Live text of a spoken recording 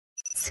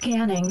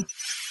Scanning.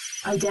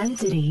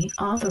 Identity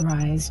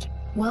authorized.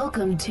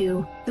 Welcome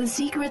to the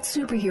Secret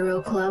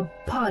Superhero Club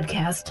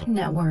Podcast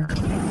Network.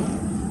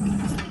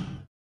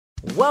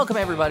 Welcome,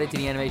 everybody, to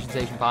the Animation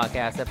Station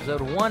Podcast, episode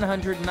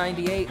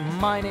 198.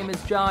 My name is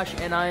Josh,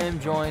 and I am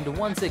joined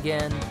once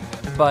again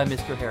by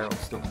Mr. Harold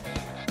Storm.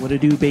 What to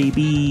do,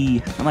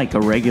 baby? I'm like a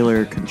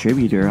regular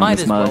contributor on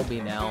this mug. Might as well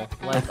be now,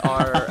 like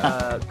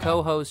our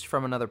co-host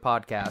from another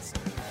podcast.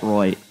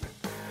 Right.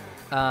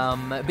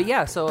 But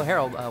yeah, so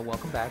Harold,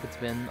 welcome back. It's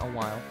been a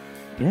while.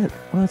 Yeah,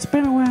 well, it's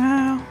been a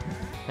while.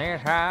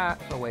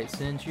 Oh, wait,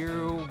 since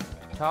you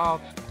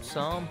talked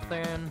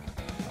something,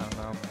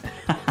 I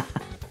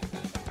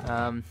don't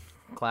know.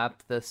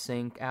 Clap the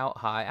sink out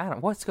high. I don't know.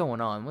 What's going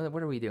on?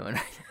 What are we doing?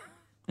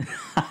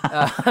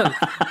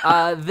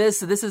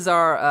 This is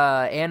our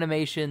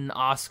animation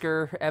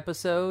Oscar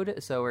episode.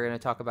 So we're going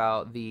to talk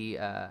about the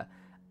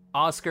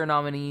Oscar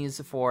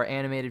nominees for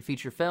animated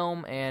feature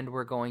film, and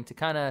we're going to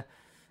kind of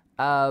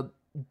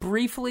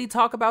briefly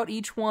talk about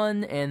each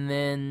one, and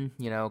then,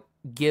 you know,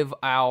 give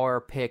our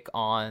pick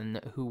on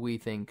who we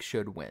think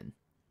should win.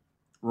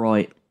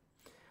 Right.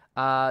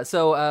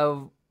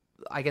 So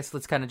I guess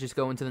let's kind of just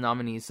go into the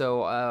nominees.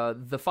 So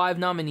the 5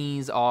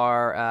 nominees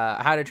are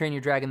How to Train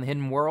Your Dragon: The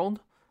Hidden World,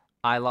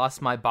 I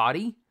Lost My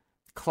Body,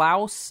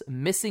 Klaus,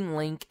 Missing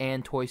Link,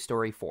 and Toy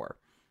Story 4.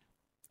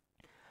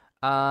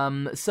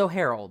 So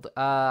Harold,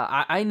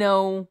 I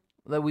know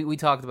that we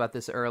talked about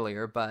this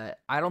earlier, but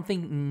I don't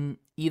think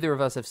either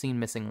of us have seen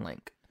Missing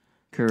Link.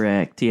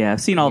 Correct. Yeah,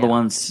 I've seen all the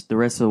ones, the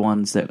rest of the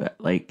ones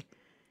that, like,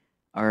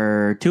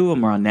 are, 2 of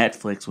them are on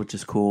Netflix, which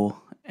is cool.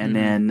 And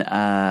then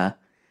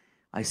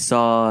I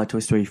saw Toy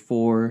Story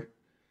 4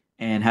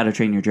 and How to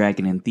Train Your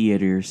Dragon in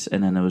theaters,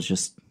 and then it was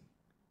just,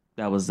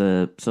 so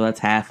that's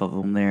half of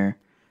them there,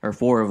 or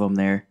 4 of them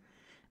there.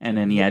 And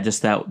then,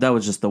 just that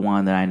was just the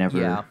one that I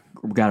never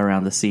got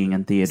around to seeing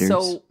in theaters.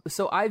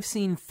 So I've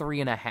seen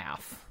 3.5.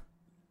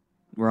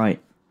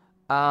 Right.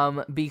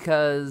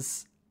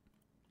 Because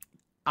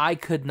I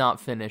could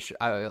not finish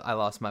I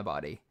Lost My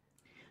Body.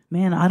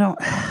 Man, I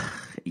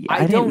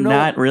did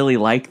not really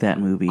like that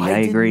movie. I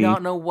agree. I did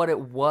not know what it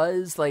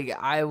was. Like,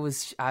 I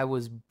was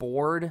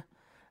bored.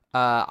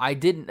 I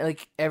didn't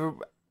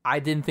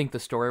think the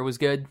story was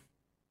good.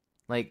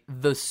 Like,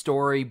 the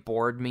story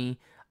bored me.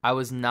 I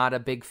was not a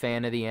big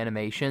fan of the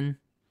animation.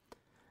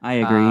 I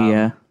agree,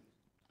 yeah.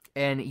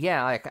 And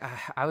yeah, like,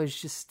 I was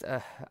just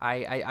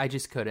I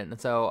just couldn't.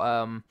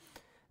 So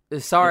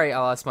sorry, I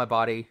Lost My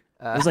Body.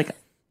 It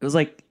was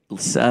like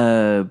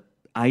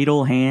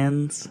Idle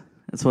Hands.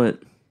 That's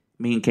what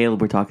me and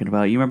Caleb were talking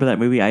about. You remember that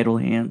movie, Idle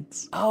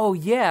Hands? Oh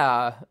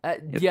yeah,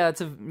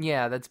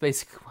 that's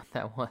basically what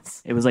that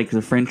was. It was like the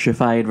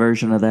Frenchified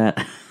version of that,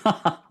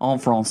 en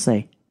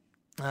français.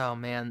 Oh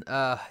man,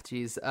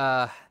 geez.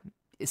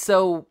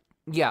 So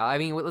yeah, I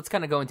mean, let's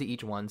kind of go into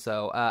each one.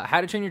 So, How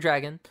to Train Your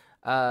Dragon,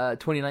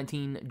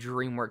 2019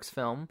 DreamWorks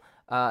film.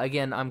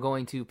 Again, I'm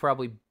going to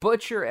probably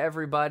butcher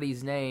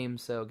everybody's name,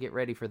 so get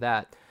ready for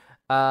that.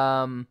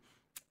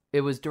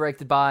 It was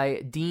directed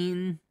by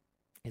Dean.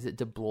 Is it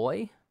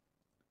Dubois?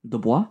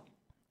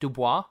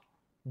 Dubois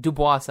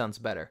sounds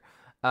better.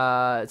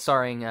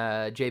 Starring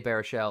Jay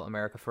Baruchel,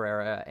 America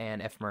Ferrera,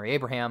 and F. Murray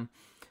Abraham,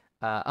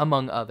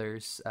 among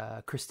others,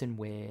 Kristen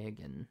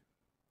Wiig and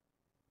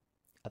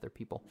other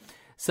people.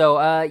 So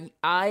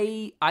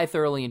I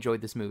thoroughly enjoyed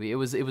this movie. It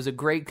was a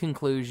great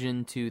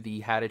conclusion to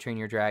the How to Train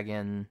Your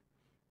Dragon,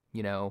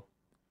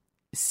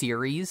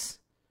 series.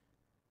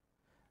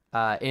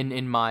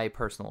 In my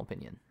personal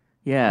opinion.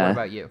 Yeah. What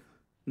about you?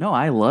 No,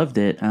 I loved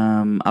it.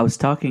 I was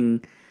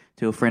talking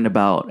to a friend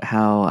about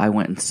how I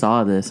went and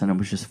saw this, and it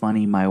was just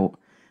funny. My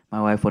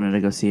wife wanted to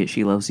go see it.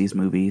 She loves these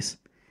movies.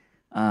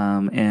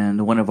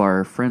 And one of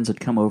our friends had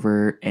come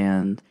over,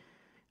 and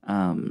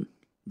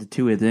the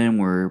 2 of them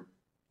were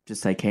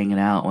just like hanging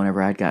out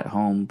whenever I got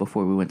home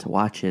before we went to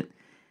watch it.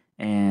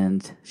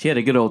 And she had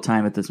a good old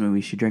time at this movie.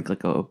 She drank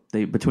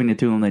between the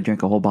 2 of them, they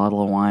drank a whole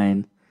bottle of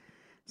wine.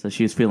 So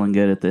she was feeling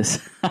good at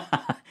this.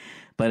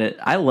 But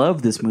I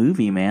love this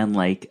movie, man.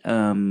 Like,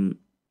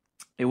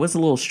 it was a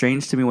little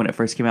strange to me when it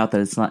first came out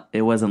that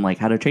it wasn't like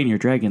How to Train Your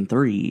Dragon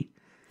 3.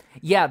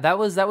 Yeah, that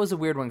was a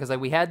weird one, because like,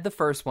 we had the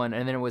first one,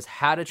 and then it was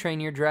How to Train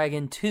Your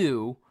Dragon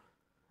 2,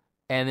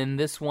 and then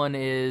this one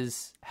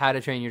is How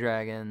to Train Your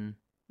Dragon: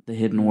 The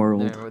Hidden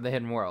World. The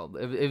Hidden World.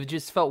 It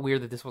just felt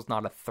weird that this was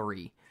not a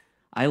 3.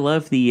 I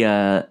love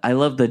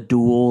the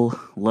dual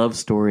love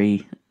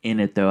story in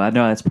it, though. I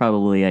know that's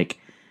probably like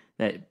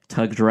that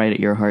tugged right at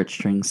your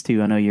heartstrings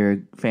too. I know you're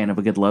a fan of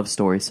a good love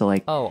story, so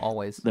like, oh,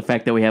 always. The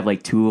fact that we have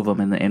like 2 of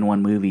them in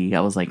one movie, I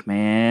was like,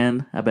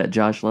 man, I bet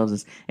Josh loves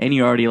this. And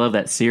you already love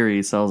that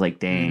series, so I was like,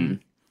 dang. Mm-hmm.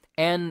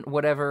 And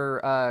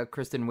whatever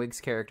Kristen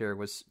Wiig's character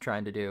was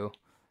trying to do,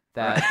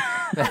 that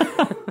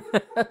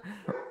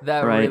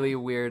that right. really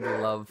weird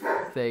love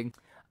thing.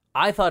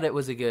 I thought it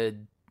was a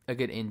good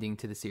ending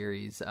to the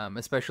series,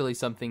 especially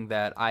something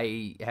that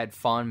I had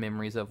fond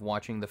memories of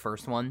watching the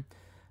first one.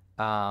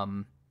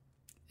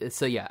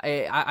 So yeah,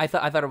 I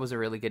thought it was a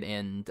really good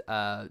end.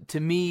 To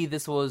me,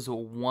 this was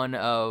one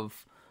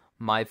of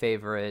my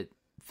favorite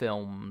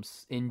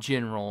films in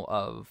general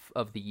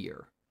of the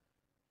year.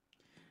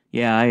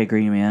 Yeah, I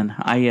agree, man.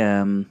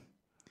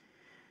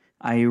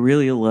 I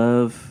really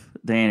love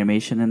the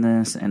animation in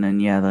this, and then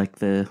yeah, like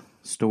the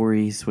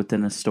stories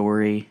within a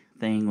story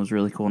thing was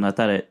really cool, and I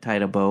thought it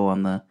tied a bow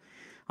on the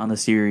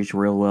series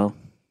real well.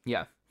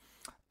 Yeah.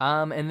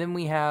 And then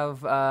we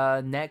have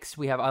next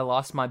we have I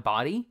Lost My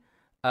Body,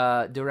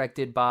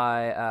 directed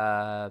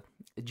by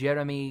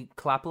Jeremy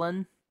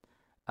Claflin,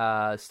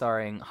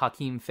 starring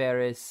Joaquin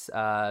Phoenix,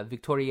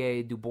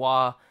 Victoria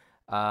Dubois,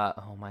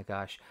 oh my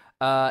gosh,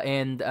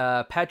 and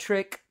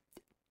Patrick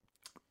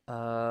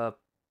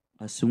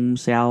Assume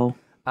Sao.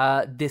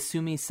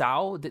 Desumi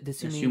Sao.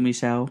 Assume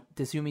Sao.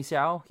 Desumi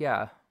Sao.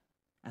 Yeah.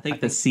 I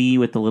think the C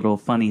with the little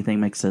funny thing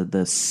makes it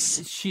the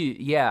S.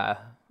 Yeah.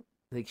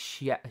 Like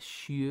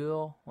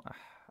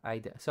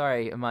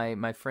sorry,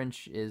 my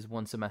French is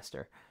one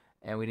semester,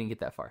 and we didn't get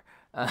that far.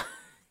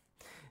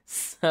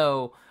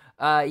 So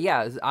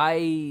yeah,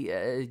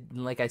 I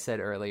like I said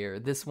earlier,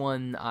 this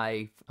one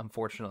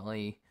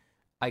unfortunately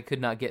I could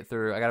not get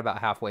through. I got about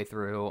halfway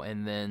through,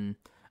 and then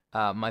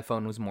my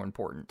phone was more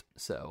important.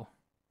 So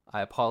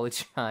I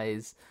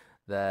apologize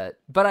but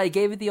I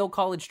gave it the old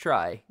college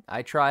try.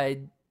 I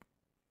tried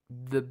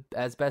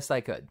as best I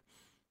could.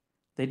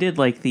 They did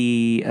like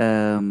the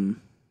Mr.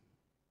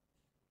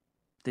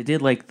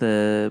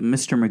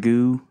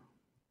 Magoo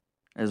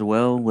as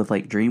well with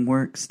like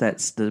DreamWorks.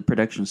 That's the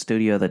production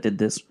studio that did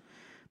this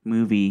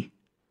movie.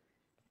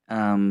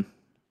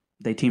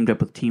 They teamed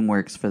up with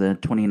Teamworks for the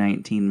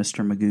 2019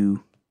 Mr.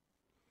 Magoo.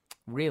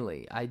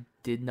 Really? I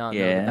did not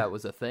know that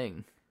was a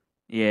thing.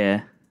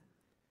 Yeah.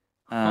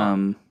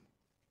 I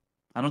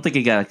don't think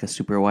it got like a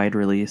super wide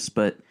release,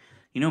 but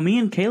me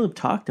and Caleb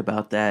talked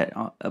about that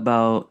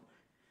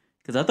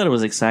because I thought it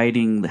was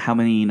exciting how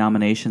many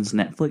nominations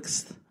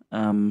Netflix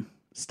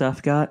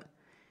stuff got,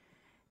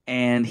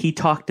 and he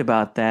talked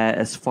about that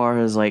as far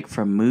as like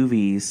from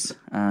movies.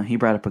 He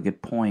brought up a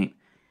good point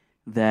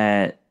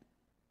that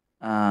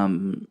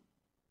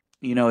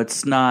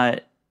it's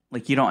not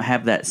like you don't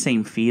have that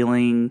same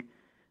feeling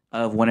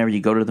of whenever you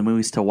go to the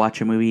movies to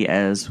watch a movie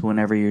as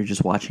whenever you're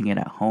just watching it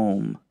at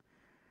home.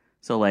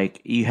 So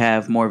like you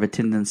have more of a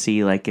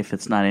tendency, like if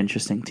it's not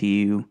interesting to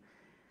you,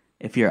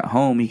 if you're at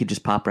home, you could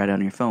just pop right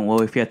on your phone.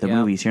 Well, if you're at the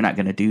movies, you're not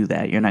going to do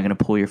that. You're not going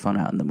to pull your phone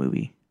out in the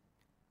movie.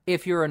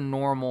 If you're a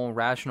normal,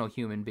 rational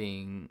human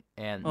being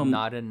and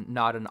not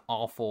an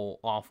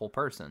awful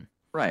person.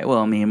 Right. Well,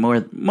 I mean, more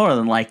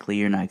than likely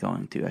you're not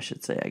going to, I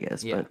should say, I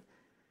guess. Yeah. But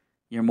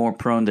you're more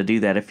prone to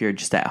do that if you're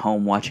just at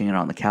home watching it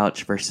on the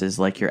couch versus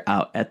like you're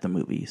out at the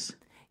movies.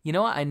 You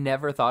know what? I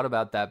never thought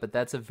about that, but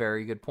that's a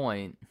very good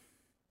point.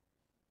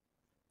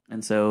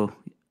 And so,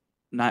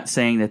 not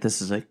saying that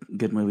this is a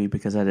good movie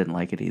because I didn't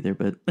like it either,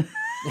 but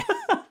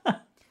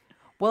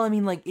well, I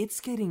mean, like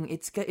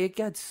it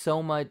got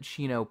so much,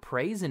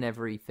 praise and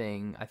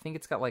everything. I think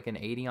it's got like an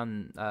 80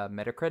 on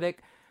Metacritic.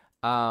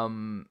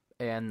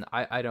 And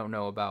I don't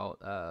know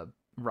about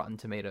Rotten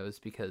Tomatoes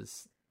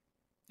because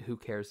who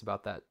cares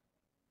about that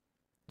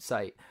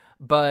site?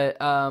 But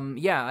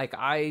yeah, like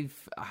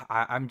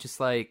I'm just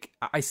like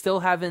I still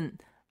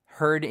haven't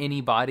heard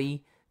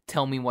anybody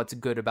tell me what's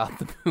good about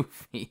the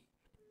movie.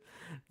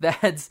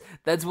 That's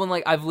when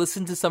like I've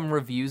listened to some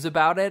reviews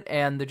about it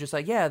and they're just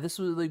like, yeah, this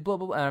was like blah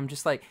blah blah, and I'm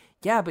just like,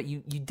 yeah, but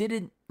you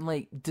didn't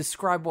like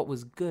describe what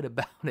was good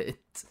about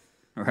it.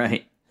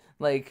 Right.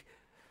 Like,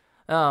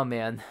 oh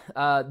man,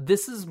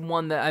 this is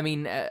one that I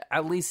mean,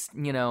 at least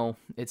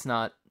it's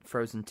not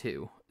Frozen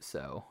 2,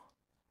 so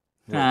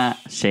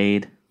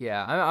shade.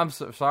 Yeah, I'm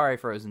so sorry,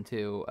 Frozen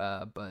 2,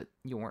 but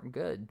you weren't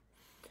good.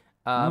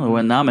 It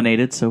wasn't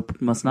nominated, so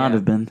must not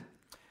have been.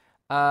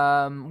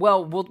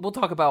 Well, we'll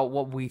talk about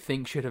what we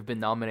think should have been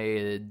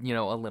nominated,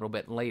 a little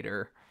bit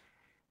later.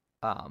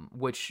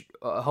 Which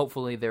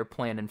hopefully they're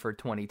planning for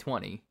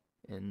 2020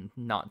 and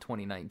not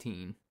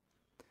 2019.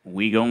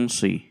 We gonna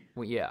see.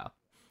 Well, yeah.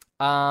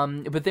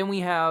 But then we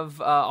have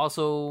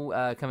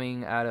also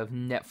coming out of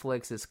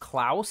Netflix is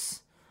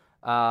Klaus,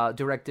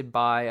 directed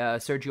by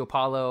Sergio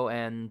Paulo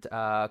and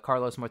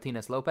Carlos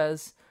Martinez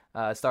Lopez.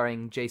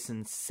 Starring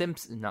Jason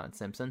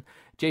Schwartzman,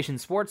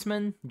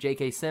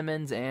 J.K.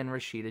 Simmons, and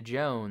Rashida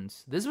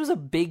Jones. This was a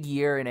big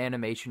year in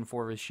animation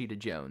for Rashida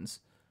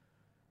Jones.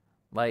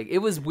 Like, it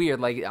was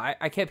weird. Like,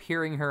 I kept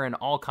hearing her in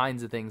all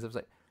kinds of things. I was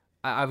like,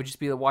 I would just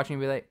be watching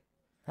and be like,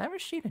 is that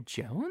Rashida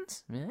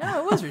Jones? Yeah,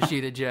 it was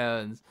Rashida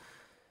Jones.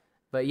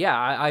 But yeah,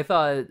 I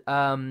thought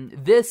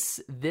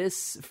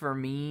this for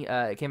me,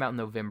 it came out in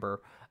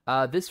November.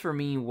 This for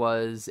me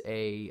was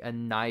a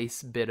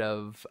nice bit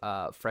of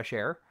fresh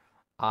air.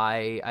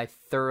 I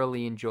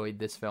thoroughly enjoyed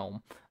this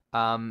film.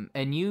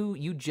 And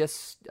you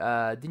just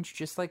didn't you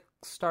just like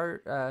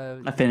start?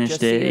 I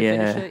finished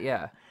it.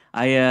 Yeah.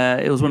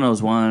 It was one of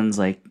those ones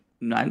like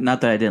not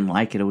that I didn't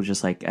like it. It was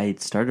just like I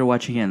started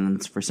watching it,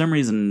 and for some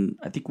reason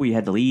I think we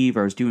had to leave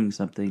or I was doing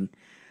something,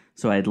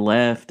 so I'd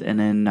left, and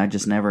then I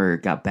just never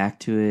got back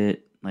to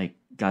it. Like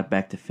got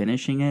back to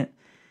finishing it.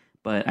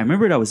 But I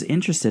remembered I was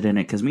interested in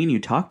it because me and you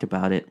talked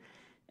about it.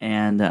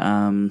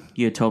 and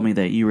you had told me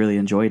that you really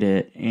enjoyed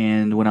it.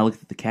 And when I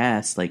looked at the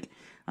cast, like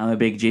I'm a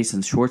big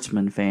Jason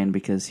Schwartzman fan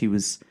because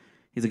he's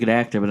a good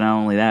actor, but not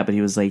only that, but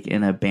he was like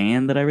in a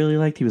band that I really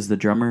liked. He was the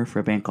drummer for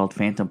a band called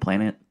Phantom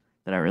Planet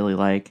that I really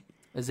like.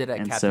 Is it a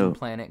And Captain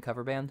Planet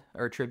cover band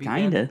or tribute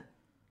kinda, band?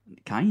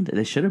 kinda.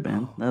 They should have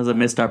been. That was a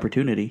missed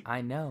opportunity.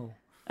 I know.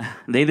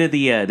 They did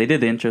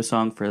the intro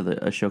song for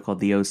a show called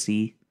The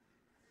O.C.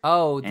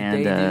 Oh, did And,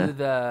 they do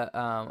the I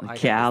got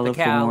this, California.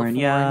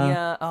 the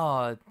California?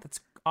 Oh, that's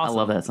awesome. I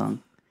love that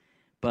song.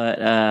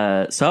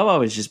 But so I've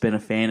always just been a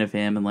fan of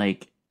him, and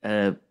like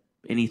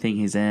anything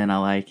he's in, I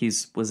like.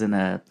 Was in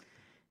a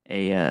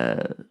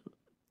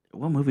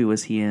what movie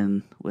was he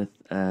in with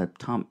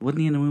Tom?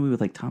 Wasn't he in a movie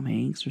with like Tom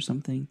Hanks or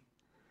something?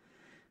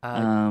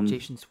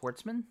 Jason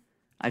Schwartzman?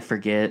 I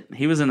forget.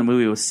 He was in a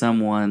movie with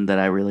someone that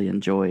I really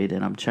enjoyed,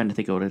 and I'm trying to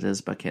think of what it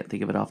is, but I can't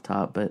think of it off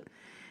top.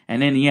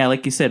 And then yeah,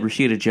 like you said,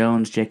 Rashida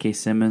Jones, J.K.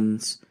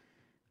 Simmons,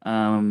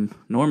 Norm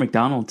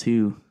Macdonald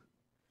too.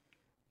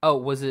 Oh,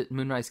 was it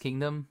Moonrise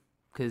Kingdom?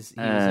 Because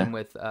he was in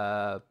with.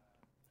 Oh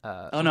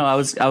no, I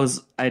was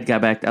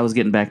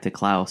getting back to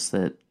Klaus.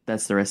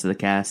 That's the rest of the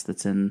cast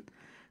that's in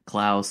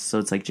Klaus. So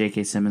it's like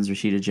J.K. Simmons,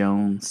 Rashida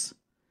Jones,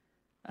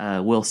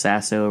 Will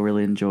Sasso.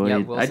 Really enjoyed. Yeah,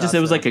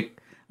 It was like a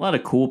lot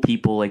of cool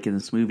people like in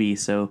this movie.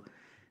 So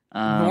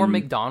Norm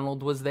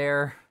Macdonald was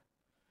there.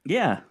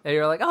 Yeah, And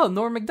you're like, oh,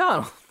 Norm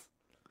Macdonald.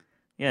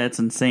 yeah, it's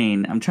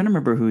insane. I'm trying to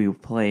remember who he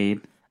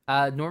played.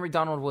 Norm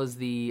Macdonald was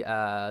the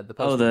postman.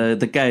 Oh,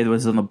 the guy that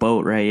was on the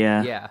boat, right?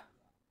 Yeah, Yeah.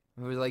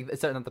 It was like,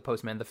 it's not the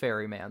postman, the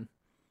ferryman.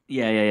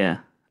 yeah.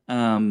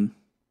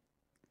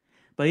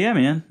 But yeah,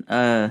 man.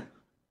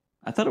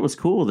 I thought it was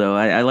cool though.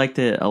 I liked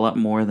it a lot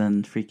more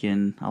than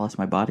freaking I Lost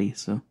My Body.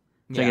 So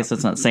I guess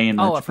that's not saying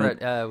much. Oh, I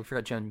forgot. We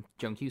forgot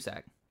Joan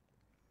Cusack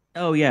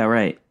Oh yeah,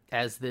 right.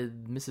 as the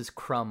Mrs.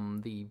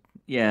 Crumb, the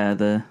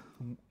Yeah,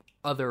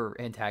 other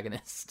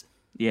antagonist.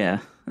 yeah.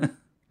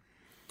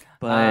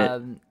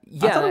 But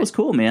Yeah, I thought it was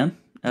cool, man.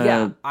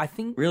 yeah, I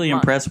think Really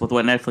impressed with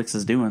what Netflix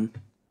is doing.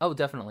 Oh,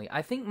 definitely.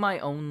 I think my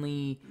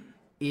only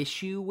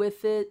issue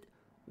with it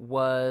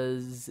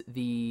was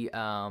the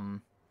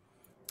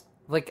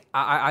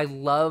I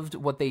loved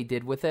what they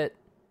did with it.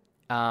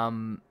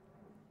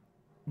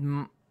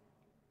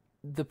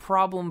 The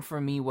problem for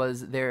me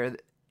was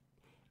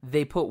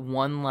they put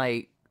one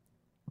like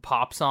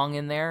pop song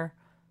in there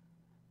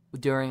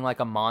during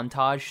like a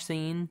montage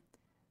scene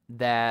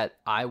that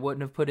I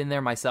wouldn't have put in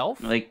there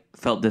myself. Like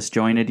felt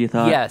disjointed, you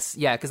thought? Yes,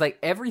 yeah, because like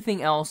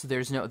everything else,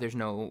 there's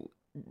no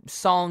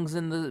songs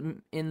in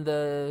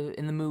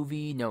the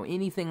movie, no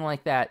anything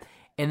like that,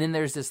 and then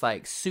there's this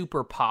like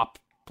super pop,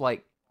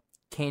 like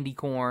candy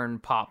corn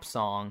pop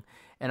song,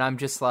 and I'm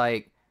just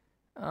like,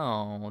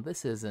 oh,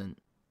 this isn't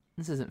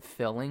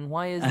filling.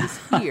 Why is this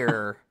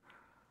here?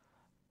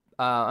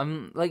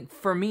 I'm like,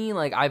 for me,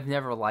 like I've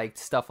never liked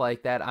stuff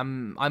like that.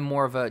 I'm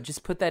more of a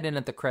just put that in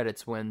at the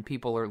credits when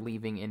people are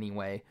leaving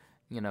anyway.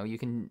 You know, you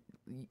can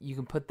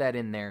put that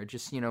in there.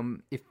 Just, you know,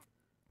 if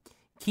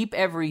keep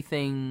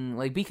everything,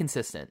 like be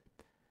consistent,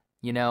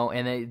 you know.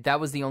 And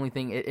that was the only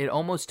thing. It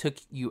almost took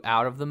you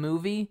out of the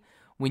movie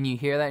when you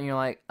hear that and you're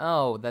like,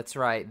 oh, that's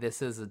right.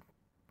 This is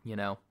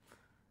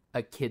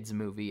a kids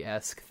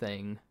movie-esque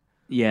thing.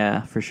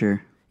 Yeah, for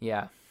sure.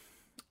 Yeah.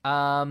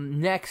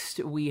 Next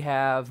we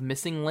have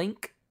Missing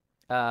Link,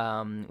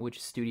 which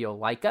is Studio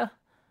Laika.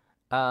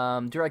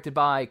 Directed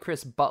by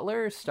Chris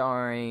Butler,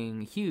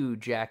 starring Hugh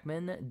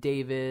Jackman,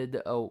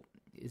 David. Oh,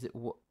 is it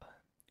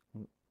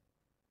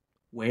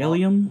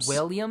Williams?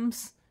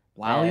 Williams?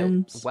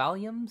 Williams?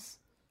 Williams?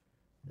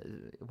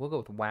 We'll go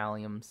with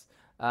Williams.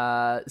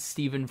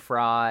 Stephen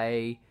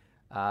Fry,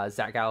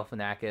 Zach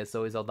Galifianakis,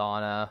 Zoe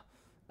Saldana,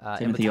 Emma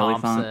Timothy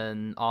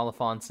Thompson,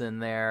 Oliphant's in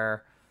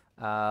there.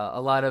 A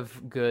lot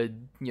of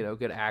good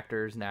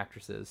actors and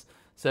actresses.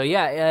 So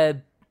yeah,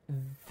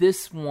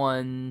 this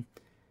one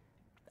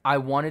I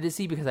wanted to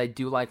see because I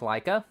do like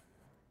Laika.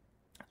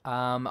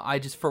 I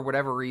just, for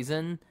whatever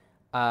reason,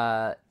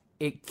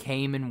 it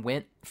came and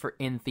went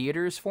in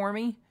theaters for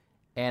me,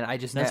 and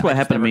that's what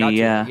happened to me.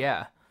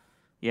 Yeah,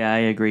 I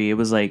agree. It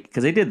was like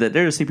because they did that.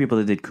 There were some people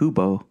that did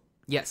Kubo.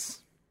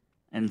 Yes,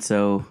 and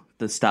so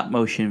the stop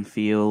motion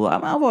feel.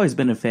 I've always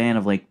been a fan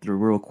of like the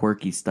real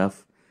quirky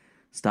stuff.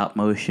 Stop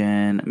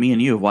motion. Me and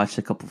you have watched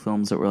a couple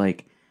films that were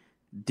like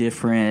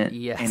different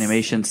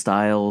animation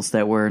styles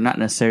that were not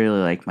necessarily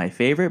like my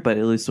favorite, but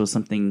at least was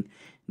something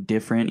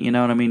different. You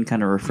know what I mean?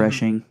 Kind of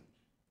refreshing.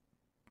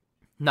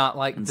 Not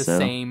like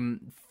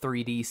same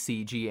 3D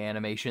CG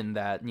animation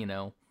that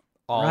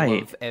all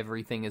of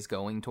everything is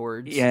going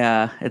towards.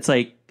 Yeah, it's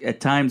like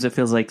at times it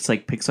feels like it's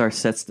like Pixar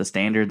sets the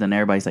standard, then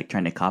everybody's like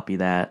trying to copy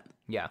that.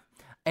 Yeah,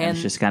 and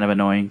it's just kind of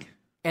annoying.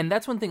 And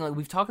that's one thing, like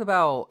we've talked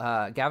about,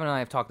 Gavin and I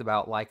have talked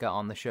about Laika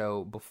on the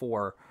show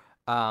before,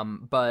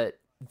 but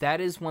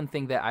that is one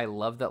thing that I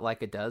love that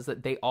Laika does,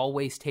 that they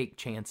always take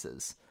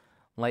chances.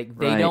 Like,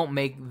 they don't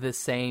make the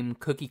same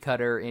cookie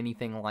cutter or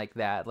anything like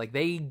that. Like,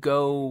 they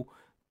go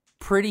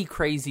pretty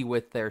crazy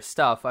with their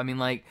stuff. I mean,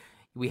 like,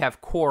 we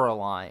have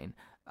Coraline,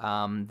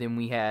 then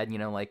we had,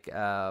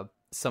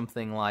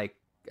 something like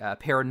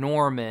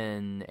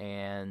Paranorman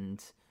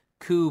and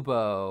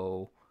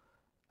Kubo,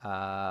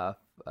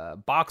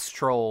 Box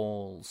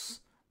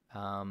Trolls,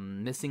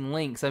 Missing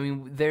Links. I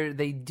mean,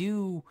 they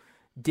do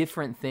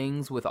different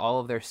things with all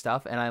of their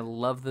stuff, and I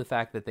love the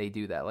fact that they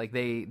do that. Like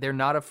they're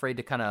not afraid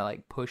to kind of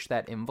like push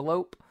that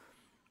envelope.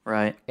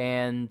 Right.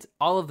 And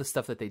all of the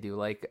stuff that they do,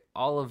 like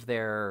all of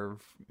their,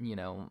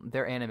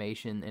 their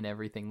animation and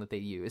everything that they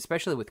use,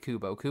 especially with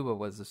Kubo. Kubo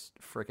was just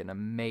freaking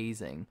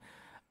amazing.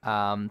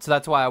 So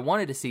that's why I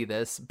wanted to see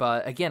this.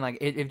 But again, like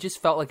it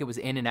just felt like it was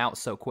in and out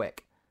so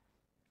quick.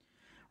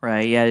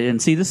 Right. Yeah.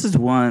 And see, this is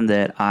one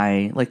that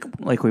I like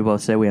we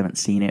both said, we haven't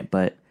seen it,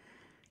 but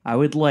I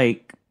would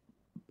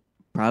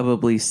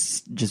probably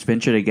just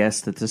venture to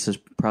guess that this is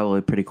probably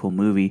a pretty cool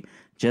movie,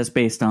 just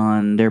based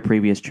on their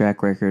previous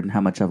track record and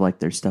how much I've liked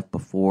their stuff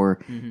before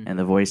and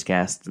the voice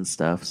cast and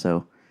stuff.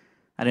 So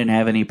I didn't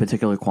have any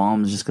particular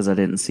qualms just because I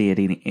didn't see it.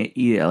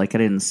 I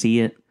didn't see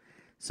it,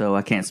 so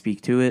I can't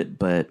speak to it.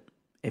 But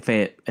if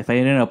I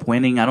ended up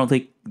winning, I don't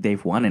think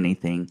they've won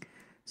anything.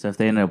 So if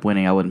they ended up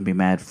winning, I wouldn't be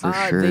mad for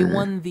sure. They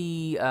won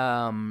the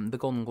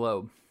Golden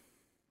Globe.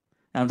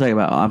 I'm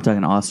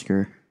talking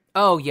Oscar.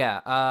 Oh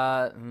yeah,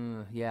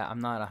 yeah. I'm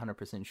not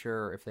 100%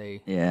 sure if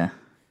they. Yeah.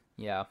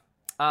 Yeah.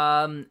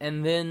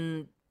 And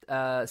then,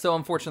 so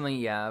unfortunately,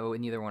 yeah,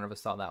 neither one of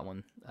us saw that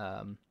one.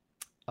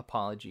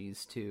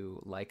 Apologies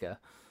to Leica.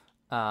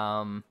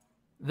 Then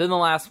the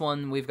last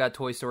one, we've got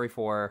Toy Story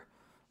 4,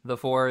 the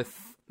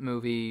fourth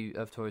movie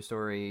of Toy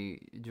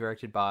Story,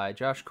 directed by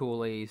Josh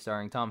Cooley,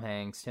 starring Tom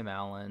Hanks, Tim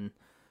Allen,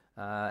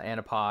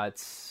 Anna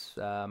Potts,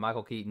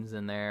 Michael Keaton's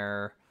in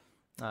there,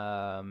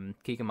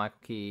 Keegan-Michael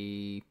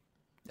Key,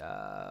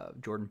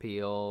 Jordan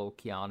Peele,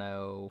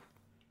 Keanu,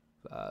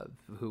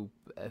 who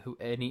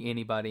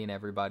anybody and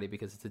everybody,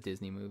 because it's a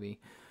Disney movie.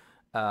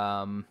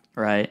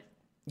 Right.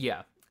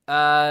 Yeah.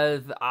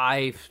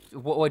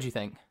 What'd you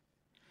think?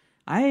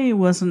 I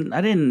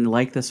didn't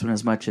like this one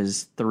as much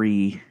as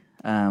 3,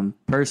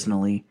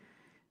 personally.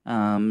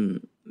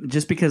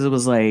 Just because it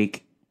was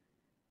like,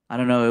 I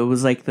don't know, it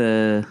was like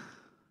the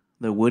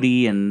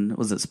Woody and,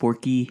 was it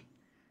Sporky?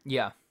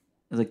 Yeah.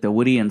 It was like the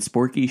Woody and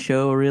Sporky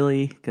show,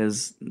 really,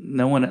 because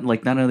none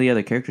of the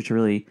other characters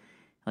really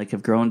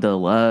have grown to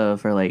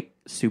love or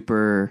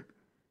super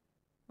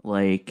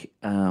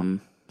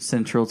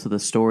central to the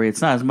story.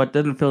 It's not as much,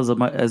 doesn't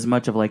feel as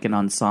much of an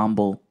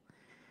ensemble.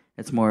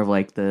 It's more of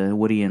the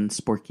Woody and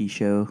Sporky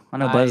show. I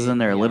know Buzz is in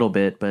there a little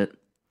bit, but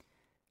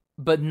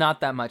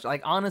not that much.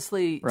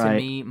 Honestly, right. To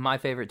me, my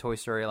favorite Toy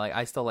Story,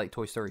 I still like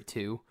Toy Story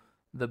 2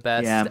 the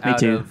best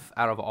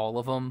out of all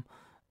of them.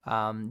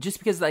 Just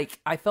because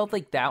I felt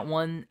like that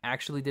one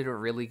actually did a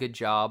really good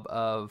job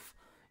of,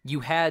 you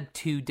had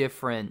 2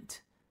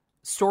 different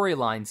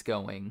storylines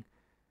going,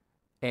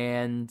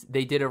 and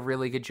they did a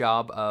really good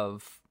job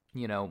of,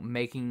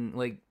 making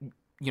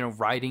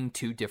writing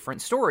 2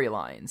 different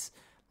storylines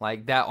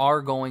that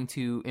are going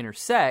to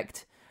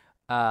intersect,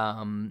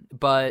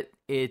 but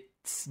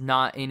it's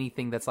not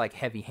anything that's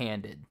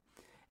heavy-handed.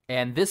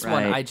 And this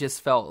one, I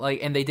just felt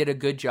and they did a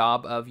good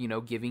job of,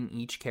 giving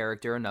each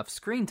character enough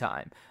screen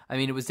time. I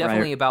mean, it was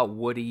definitely about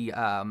Woody,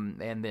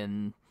 and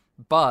then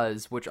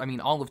Buzz, which, I mean,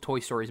 all of Toy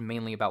Story is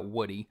mainly about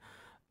Woody.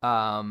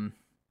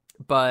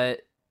 But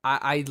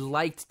I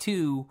liked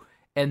too,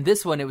 and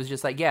this one, it was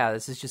just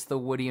this is just the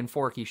Woody and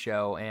Forky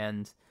show,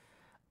 and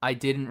I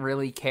didn't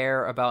really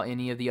care about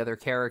any of the other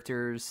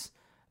characters.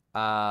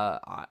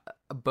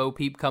 Bo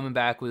Peep coming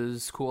back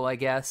was cool, I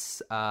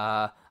guess.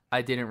 I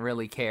didn't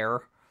really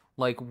care.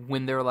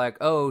 When they're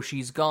oh,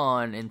 she's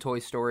gone in Toy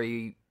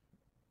Story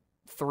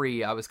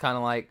 3, I was kind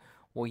of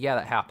well, yeah,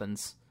 that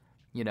happens.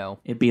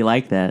 It'd be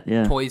like that,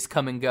 yeah. Toys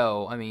come and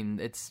go. I mean,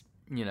 it's,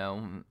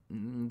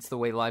 it's the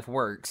way life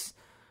works.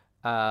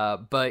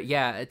 But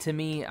yeah, to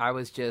me, I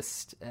was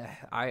just,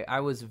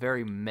 I was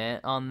very meh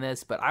on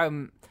this, but I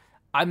am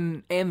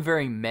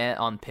very meh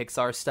on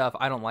Pixar stuff.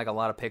 I don't like a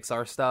lot of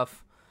Pixar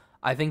stuff.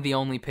 I think the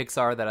only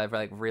Pixar that I've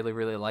really,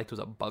 really liked was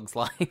A Bug's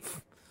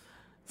Life.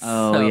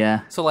 Oh,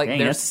 yeah. So Dang,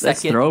 their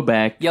that's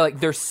throwback. Yeah,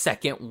 their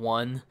second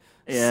one.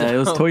 Yeah, so, it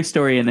was Toy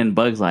Story and then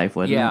Bug's Life,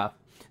 wasn't it? Yeah.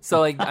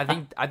 So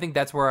I think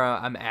that's where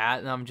I'm at,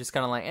 and I'm just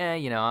kind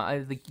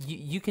of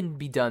you can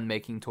be done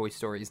making Toy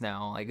Stories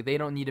now. They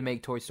don't need to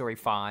make Toy Story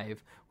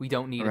 5. We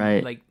don't need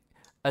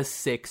a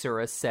 6 or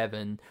a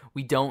 7.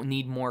 We don't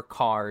need more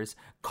Cars.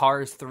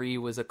 Cars 3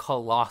 was a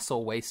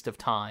colossal waste of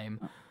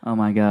time. Oh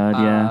my god,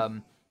 yeah.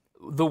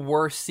 The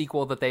worst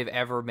sequel that they've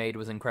ever made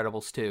was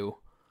Incredibles 2.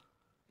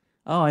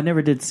 Oh, I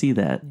never did see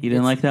that. You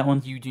didn't like that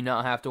one? You do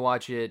not have to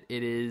watch it.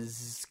 It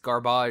is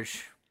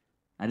garbage.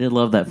 I did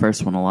love that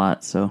first one a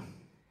lot, so...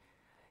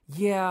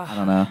 Yeah. I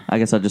don't know. I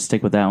guess I'll just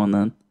stick with that one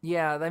then.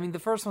 Yeah, I mean, the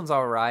first one's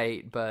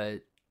alright,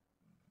 but...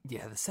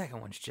 Yeah, the second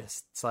one's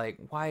just... It's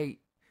why...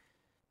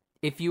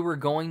 If you were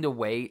going to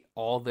wait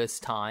all this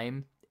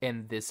time,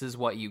 and this is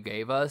what you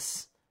gave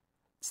us,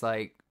 it's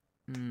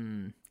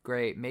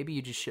great. Maybe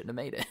you just shouldn't have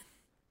made it.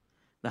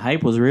 The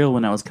hype was real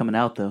when that was coming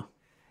out, though.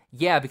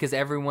 Yeah, because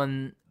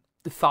everyone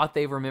thought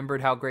they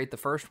remembered how great the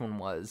first one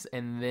was,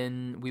 and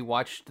then we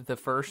watched the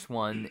first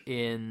one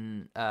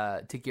in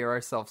to gear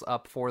ourselves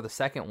up for the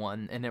second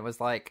one, and it was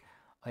like,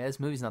 oh, yeah, this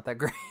movie's not that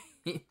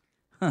great.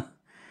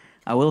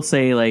 I will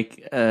say,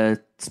 like,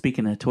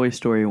 speaking of Toy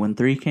Story, when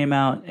 3 came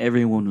out,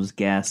 everyone was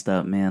gassed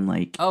up, man.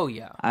 Like, Oh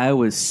yeah. I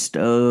was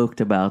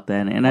stoked about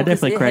that, and I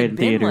definitely cried in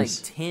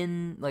theaters.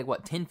 Like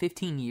 10,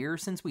 15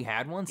 years since we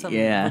had one, some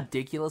Yeah.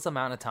 ridiculous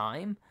amount of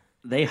time.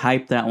 They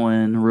hyped that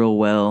one real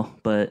well,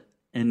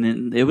 and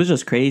then it was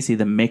just crazy,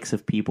 the mix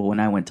of people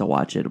when I went to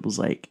watch it. It was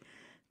like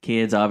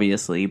kids,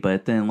 obviously,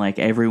 but then like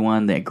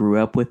everyone that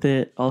grew up with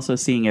it, also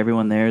seeing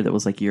everyone there that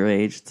was like your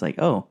age, it's like,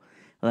 oh,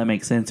 well, that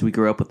makes sense. We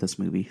grew up with this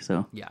movie,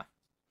 so. Yeah.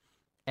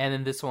 And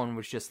then this one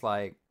was just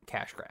like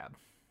cash grab.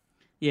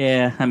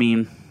 Yeah, I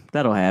mean,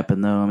 that'll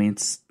happen though. I mean,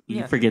 you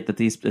Yeah. forget that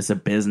it's a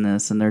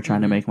business and they're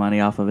trying to make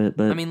money off of it,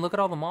 but I mean, look at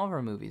all the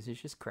Marvel movies.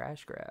 It's just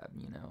crash grab,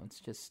 you know. It's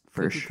just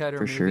cookie cutter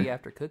movie sure.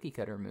 after cookie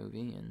cutter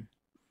movie, and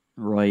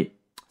right.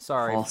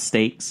 sorry, False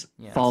stakes.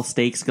 Yes. False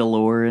stakes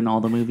galore in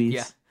all the movies.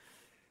 Yeah.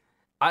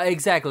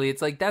 Exactly.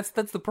 It's like that's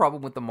the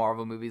problem with the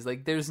Marvel movies.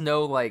 Like, there's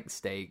no like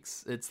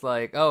stakes. It's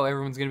like, oh,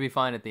 everyone's gonna be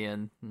fine at the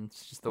end. And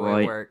it's just the way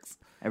Right. it works.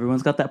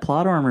 Everyone's got that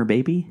plot armor,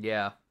 baby.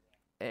 Yeah,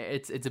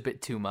 it's a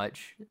bit too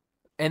much.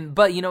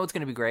 But you know it's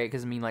gonna be great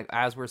because I mean, like,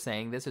 as we're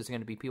saying this, there's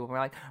gonna be people who are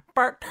like,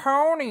 but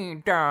Tony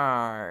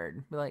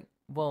died. Be like,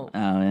 well,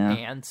 Oh, yeah.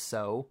 and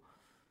so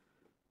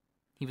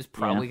he was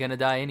probably gonna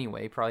die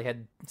anyway. Probably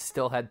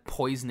still had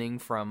poisoning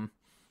from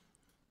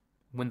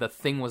when the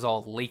thing was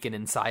all leaking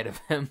inside of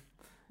him.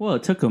 Well,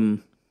 it took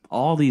them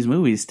all these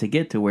movies to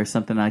get to where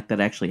something like that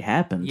actually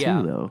happened, Yeah.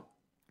 too, though.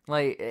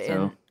 Like,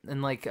 So-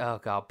 and like,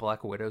 oh god,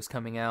 Black Widow's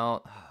coming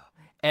out.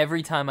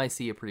 Every time I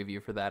see a preview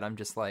for that, I'm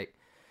just like,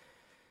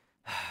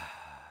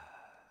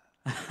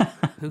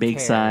 who Big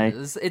cares? sigh.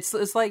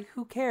 It's like,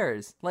 who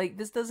cares? Like,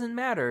 this doesn't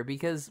matter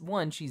because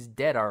one, she's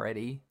dead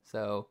already,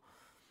 so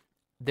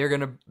they're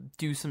gonna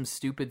do some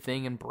stupid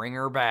thing and bring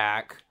her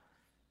back.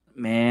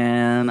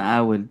 Man,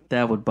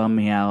 that would bum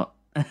me out.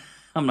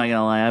 I'm not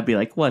gonna lie, I'd be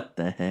like, what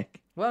the heck?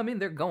 Well, I mean,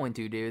 they're going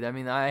to, dude. I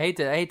mean, I hate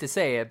to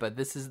say it, but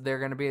they're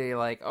gonna be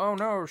like, oh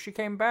no, she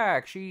came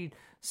back. She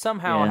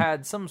somehow Yeah.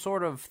 had some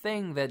sort of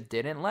thing that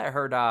didn't let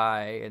her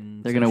die,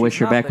 and They're so gonna she's wish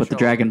her not back with the She-Hulk.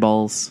 Dragon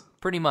Balls.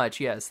 Pretty much,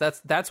 yes.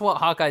 That's what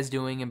Hawkeye's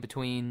doing in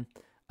between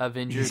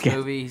Avengers He's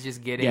movie. He's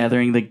just getting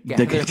Gathering the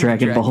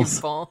Dragon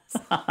Balls.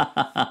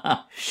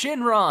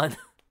 Shinron,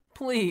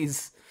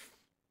 please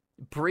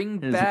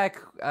bring Is- back.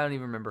 I don't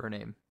even remember her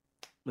name.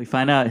 We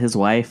find out his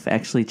wife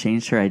actually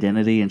changed her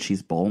identity and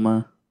she's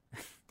Bulma.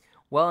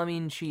 Well, I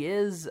mean, she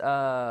is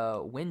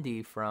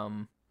Wendy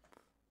from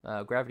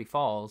Gravity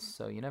Falls,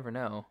 so you never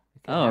know.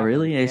 It could Oh, happen.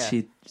 really? Yeah, Yeah.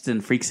 she's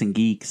in Freaks and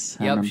Geeks.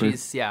 I Yep, remember.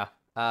 she's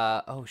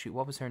oh shoot,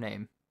 what was her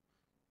name?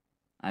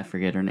 I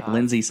forget her name. Uh,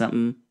 Lindsay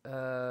something.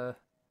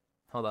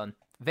 Hold on,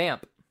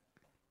 Vamp.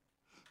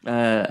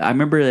 I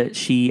remember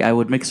that I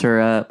would mix her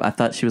up. I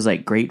thought she was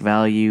like Great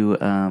Value,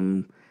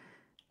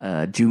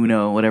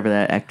 Juno, whatever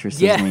that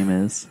actress's Yeah. name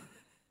is.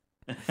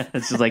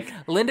 It's just like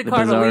Linda the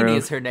Cardellini Bizarro-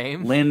 is her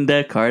name.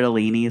 Linda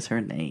Cardellini is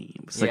her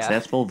name.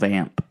 Successful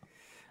vamp.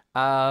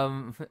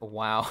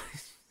 Wow.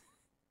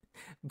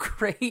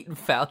 Great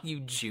Value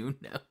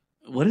Juno.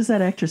 What is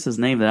that actress's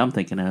name that I'm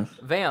thinking of?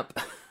 Vamp.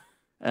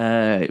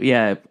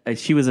 Yeah,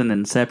 she was in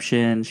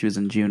Inception. She was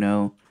in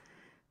Juno.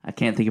 I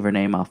can't think of her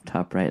name off the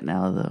top right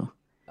now, though.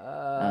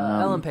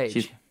 Ellen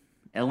Page.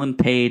 Ellen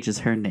Page is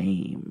her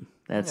name.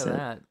 I That's know it.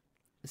 that.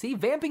 See,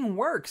 vamping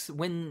works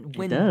when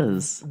It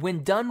does.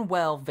 when done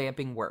well.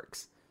 Vamping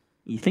works.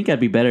 You think I'd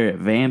be better at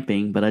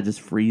vamping, but I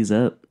just freeze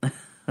up.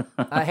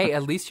 Hey,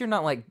 at least you're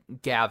not like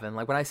Gavin.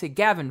 Like when I say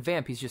Gavin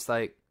vamp, he's just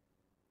like,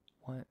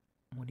 what?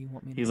 What do you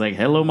want me to? He's like,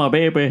 "Hello, my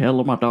baby.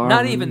 Hello, my darling."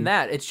 Not even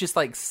that. It's just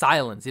like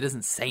silence. He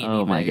doesn't say anything.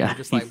 Oh my god! You're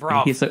just like,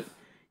 bro.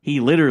 He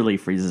literally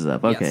freezes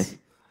up. Okay. Yes.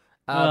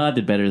 Well, I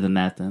did better than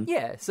that then.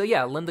 Yeah. So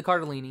yeah, Linda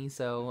Cardellini.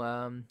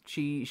 So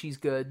she's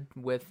good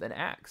with an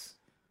axe.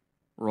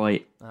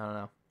 Right. I don't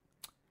know.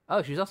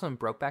 Oh, she's also in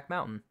Brokeback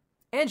Mountain,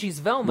 and she's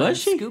Velma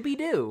Was she? in Scooby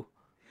Doo.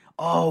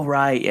 Oh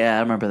right, yeah,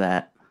 I remember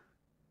that.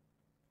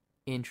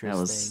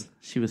 Interesting.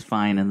 She was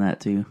fine in that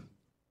too.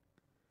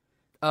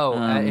 Oh,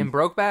 in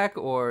Brokeback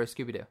or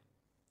Scooby Doo?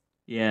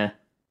 Yeah.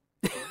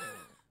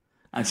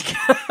 I'm just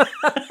kidding.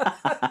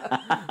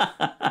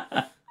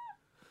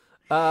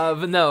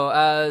 But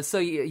no. So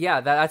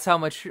yeah, that's how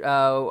much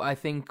I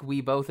think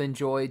we both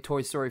enjoyed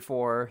Toy Story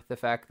 4. The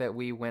fact that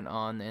we went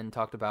on and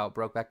talked about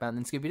Brokeback Mountain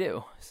and Scooby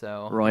Doo.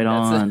 So Right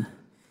that's on.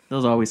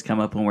 Those always come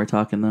up when we're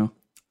talking though.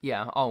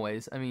 Yeah,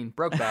 always. I mean,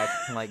 Brokeback,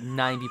 like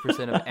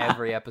 90% of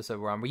every episode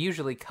we're on. We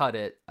usually cut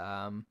it,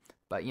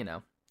 but you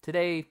know,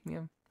 today, you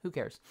know, who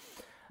cares?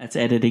 That's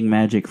editing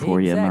magic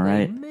for you, am I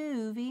right?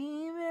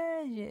 Movie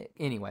magic.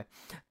 Anyway,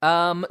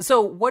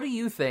 so what do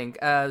you think?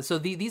 So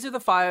these are the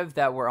 5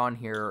 that were on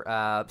here.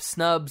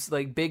 Snubs,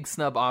 like big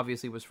snub,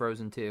 obviously was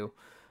Frozen 2.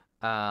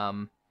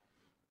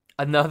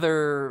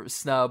 Another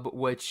snub,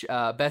 which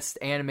best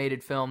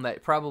animated film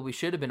that probably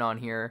should have been on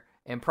here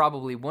and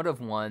probably would have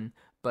won,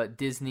 but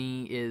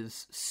Disney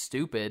is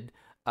stupid.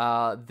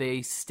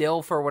 They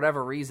still, for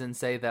whatever reason,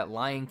 say that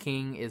Lion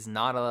King is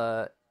not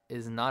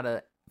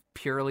a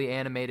purely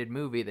animated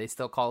movie. They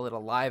still call it a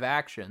live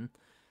action.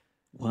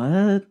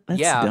 What? That's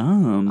Yeah,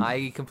 dumb.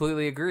 I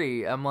completely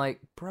agree. I'm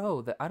like,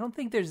 bro, I don't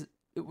think there's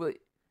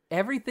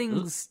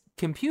everything's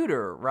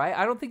computer, right?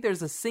 I don't think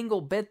there's a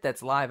single bit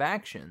that's live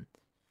action.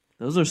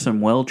 Those are some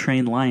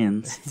well-trained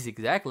lions.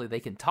 Exactly, they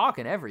can talk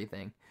and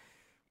everything.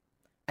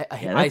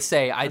 Yeah, I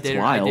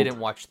wild. didn't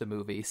watch the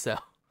movie, so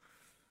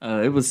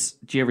It was.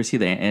 Did you ever see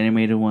the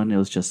animated one? It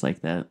was just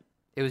like that.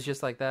 it was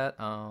just like that.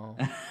 Oh,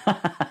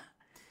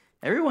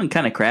 Everyone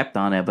kind of crapped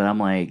on it, but I'm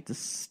like,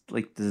 this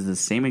is the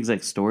same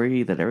exact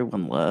story that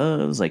everyone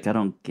loves. Like, I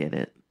don't get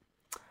it.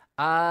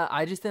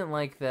 I just didn't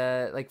like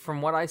that. Like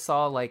from what I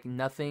saw, like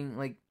nothing.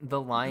 Like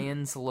the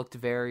lions looked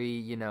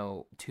very,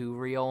 too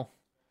real.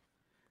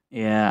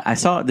 Yeah, I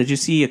saw. Did you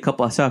see a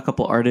couple? I saw a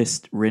couple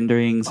artist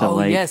renderings of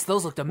like yes,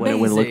 those looked what amazing.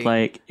 it would look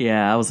like.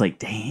 Yeah, I was like,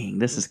 dang,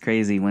 this is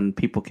crazy when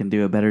people can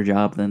do a better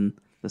job than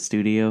the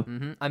studio.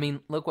 Mm-hmm. I mean,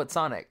 look what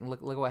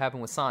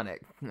happened with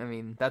Sonic. I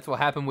mean, that's what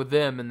happened with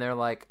them, and they're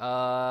like,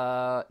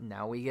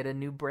 now we get a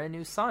brand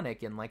new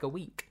Sonic in like a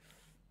week.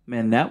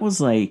 Man, that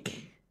was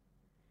like,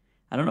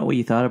 I don't know what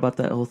you thought about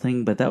that whole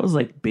thing, but that was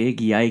like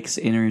big yikes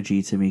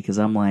energy to me because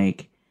I'm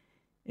like,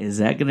 is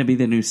that going to be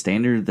the new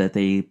standard that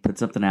they put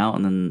something out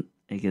and then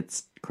it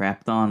gets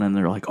crapped on and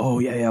they're like, oh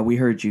yeah, we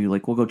heard you,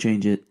 like we'll go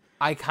change it.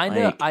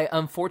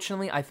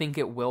 Unfortunately, I think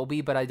it will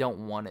be, but I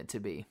don't want it to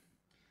be.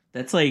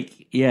 That's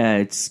like,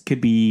 yeah,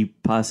 could be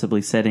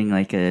possibly setting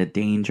like a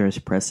dangerous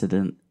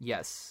precedent.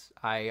 Yes,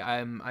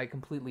 I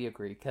completely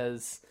agree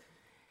because,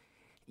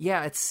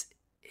 yeah, it's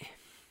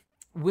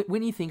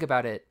when you think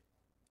about it,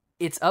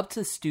 it's up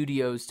to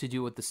studios to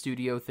do what the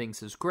studio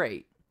thinks is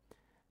great.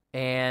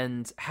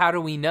 And how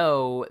do we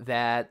know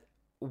that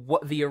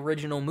what the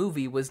original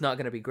movie was not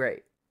going to be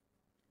great?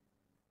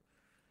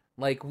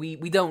 Like we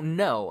don't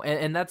know,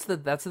 and that's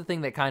the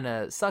thing that kind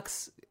of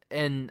sucks.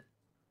 And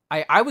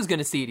I was going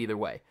to see it either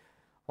way.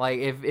 Like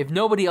if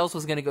nobody else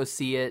was going to go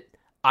see it,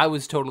 I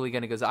was totally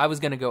going to go. I was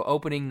going to go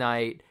opening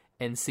night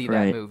and see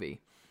that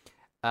movie.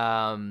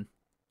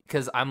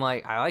 Because I'm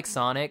like, I like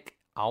Sonic.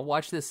 I'll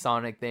watch this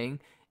Sonic thing.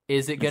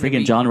 Is it going to be...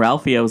 Freaking John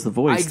Ralphio was the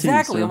voice,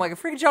 exactly. too. So. I'm like,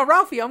 freaking John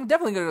Ralphio. I'm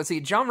definitely going to go see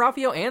it. John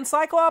Ralphio and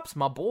Cyclops,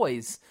 my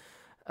boys.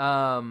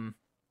 So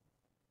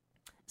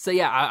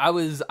yeah, I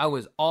was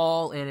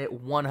all in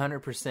it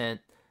 100%.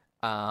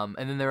 And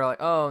then they were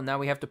like, oh, now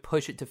we have to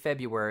push it to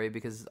February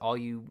because all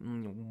you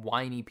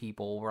whiny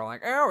people were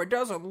like, oh, it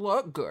doesn't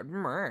look good.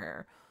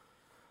 Meh.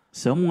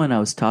 Someone I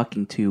was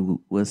talking to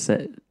was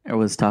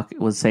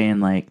saying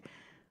like,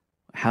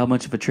 how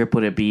much of a trip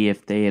would it be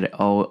if they had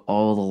all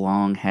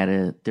along had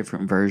a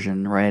different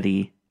version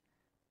ready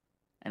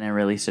and then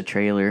released a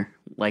trailer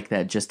like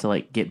that just to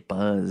like get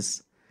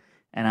buzz?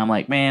 And I'm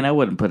like, man, I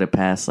wouldn't put it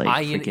past like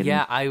freaking...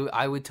 Yeah,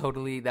 I would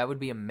totally... That would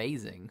be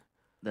amazing.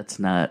 That's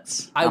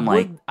nuts. I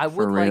would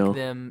real. like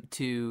them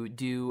to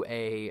do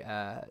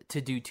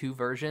two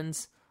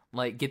versions.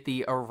 Like get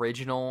the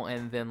original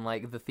and then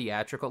like the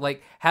theatrical,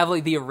 like have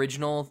like the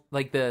original,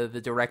 like the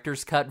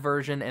director's cut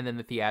version and then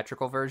the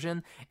theatrical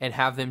version, and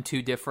have them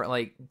two different,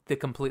 like the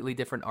completely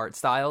different art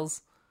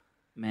styles.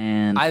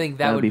 Man, I think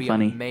that would be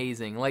funny.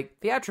 amazing. Like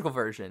theatrical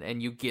version,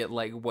 and you get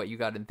like what you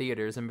got in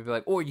theaters, and be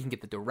like, or you can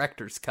get the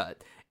director's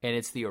cut and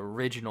it's the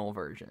original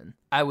version.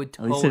 I would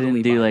totally. At least they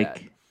didn't do like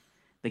that.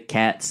 The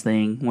Cats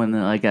thing when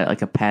they got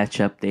like a patch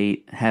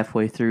update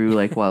halfway through,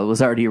 like while it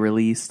was already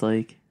released,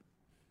 like.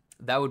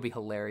 That would be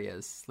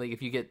hilarious. Like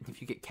if you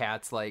get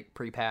Cats like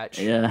pre-patch.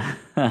 Yeah.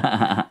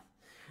 That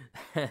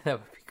would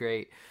be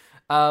great.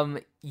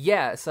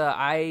 Yeah, so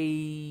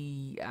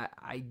I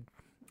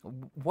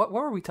what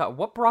were we talking?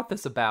 What brought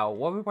this about?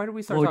 Why did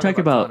we start talking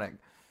about Sonic?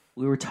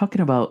 We were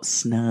talking about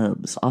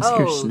snubs,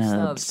 Oscar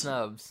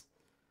snubs.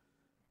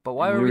 But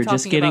why were we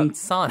talking about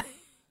Sonic?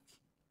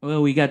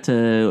 Well, we got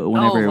to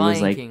whenever it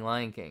was like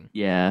Lion King.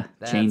 Yeah,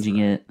 That's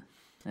changing right. it.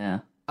 Yeah.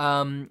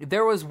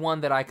 There was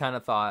one that I kind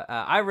of thought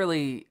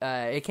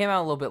it came out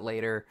a little bit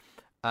later.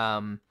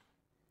 Blue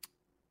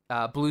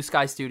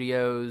Sky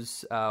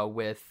Studios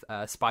with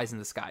Spies in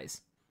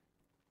Disguise.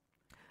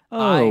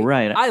 Oh,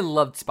 right. I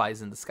loved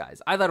Spies in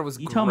Disguise. I thought it was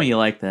great. You told me you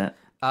liked that.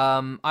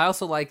 I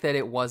also like that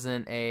it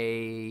wasn't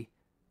a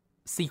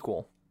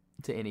sequel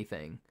to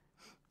anything.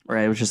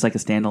 Right, it was just like a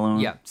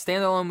standalone. Yeah,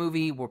 standalone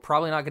movie. We're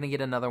probably not going to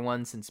get another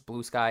one since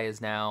Blue Sky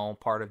is now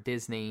part of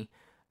Disney.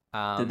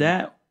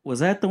 Was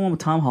that the one with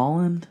Tom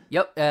Holland?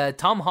 Yep,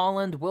 Tom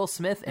Holland, Will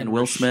Smith, and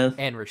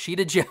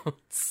Rashida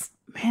Jones.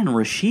 Man,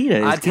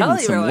 Rashida is getting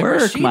some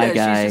work, Rashida, my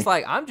guy. She's just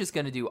like, I'm just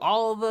gonna do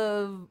all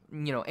the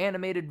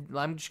animated.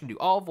 I'm just gonna do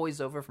all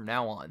voiceover from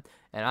now on,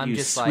 and I'm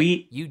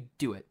like, you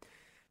do it.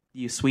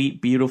 You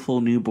sweet,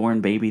 beautiful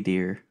newborn baby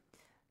deer.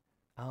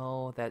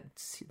 Oh, that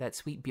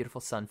sweet,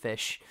 beautiful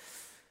sunfish.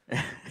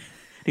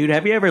 Dude,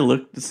 have you ever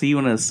looked to see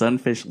what a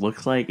sunfish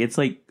looks like? It's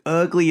like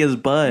ugly as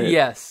butt.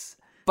 Yes.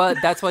 But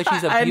that's why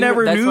she's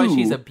why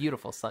she's a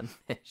beautiful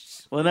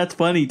sunfish. Well, that's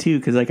funny too,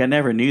 because like I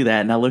never knew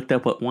that, and I looked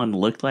up what one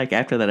looked like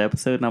after that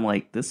episode, and I'm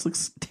like, this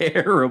looks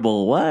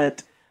terrible.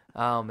 What?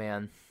 Oh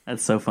man,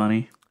 That's so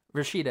funny.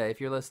 Rashida, if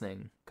you're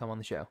listening, come on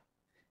the show.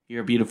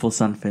 You're a beautiful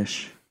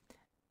sunfish.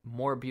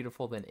 More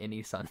beautiful than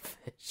any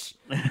sunfish.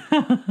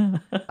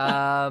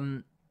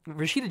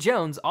 Rashida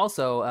Jones.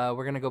 Also,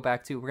 we're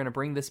gonna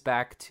bring this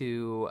back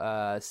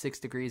to 6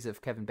 Degrees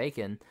of Kevin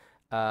Bacon.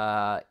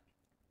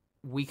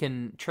 We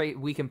can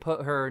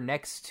put her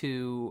next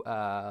to.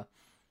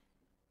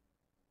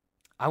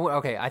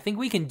 I think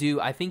we can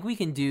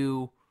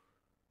do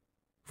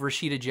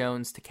Rashida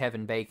Jones to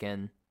Kevin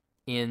Bacon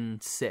in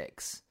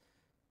 6.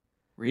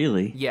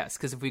 Really? Yes,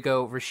 because if we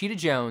go Rashida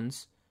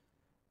Jones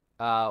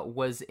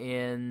was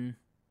in.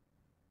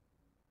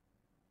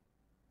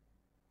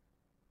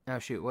 Oh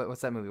shoot!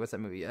 What's that movie?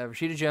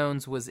 Rashida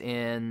Jones was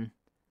in.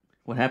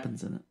 What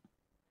happens in it?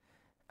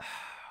 Oh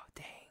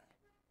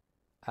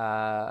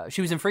dang!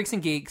 She was in Freaks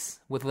and Geeks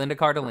with Linda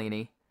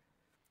Cardellini.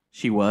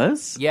 She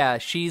was? Yeah,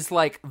 she's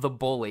like the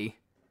bully.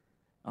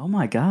 Oh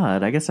my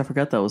god! I guess I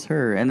forgot that was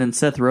her. And then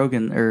Seth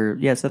Rogen,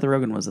 Seth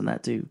Rogen was in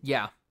that too.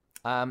 Yeah.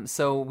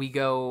 So we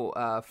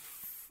go,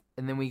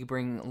 and then we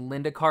bring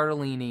Linda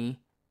Cardellini.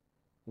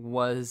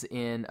 Was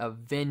in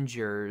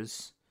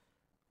Avengers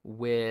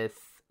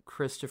with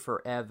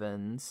Christopher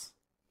Evans.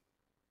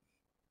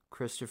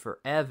 Christopher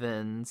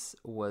Evans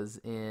was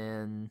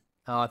in...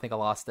 Oh, I think I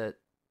lost it.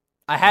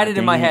 I had it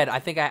in my head. I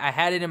think I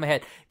had it in my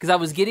head. Because I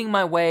was getting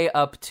my way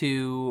up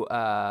to...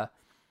 I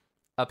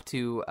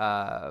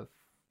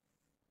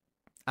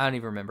don't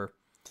even remember.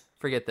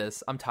 Forget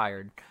this. I'm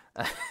tired.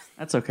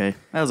 That's okay.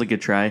 That was a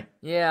good try.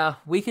 Yeah,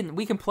 we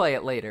can play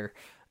it later.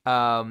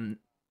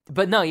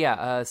 But no,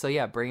 yeah. So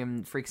yeah, bring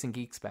him Freaks and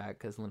Geeks back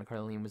because Linda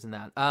Cardellini was in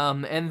that.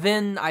 And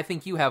then I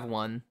think you have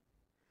one.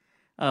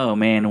 Oh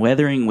man,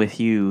 Weathering with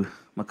You,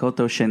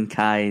 Makoto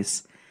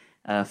Shinkai's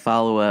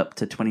follow up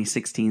to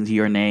 2016's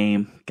Your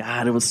Name.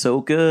 God, it was so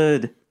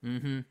good.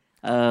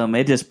 Mm-hmm.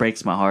 It just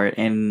breaks my heart.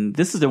 And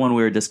this is the one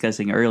we were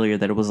discussing earlier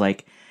that it was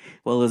like,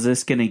 well, is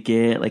this gonna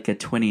get like a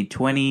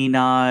 2020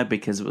 nod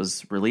because it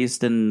was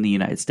released in the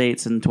United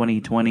States in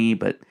 2020,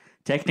 but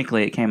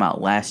technically, it came out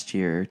last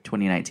year,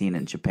 2019,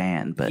 in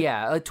Japan. But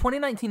yeah,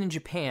 2019 in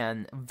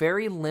Japan,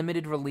 very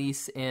limited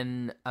release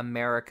in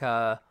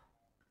America.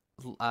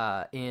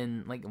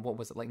 In like what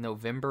was it, like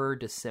November,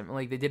 December?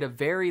 Like they did a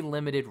very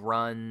limited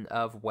run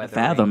of Weathering.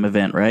 Fathom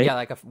event, right? Yeah,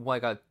 like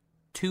a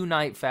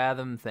 2-night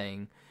Fathom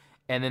thing,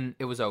 and then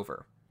it was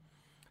over.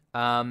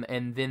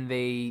 And then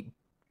they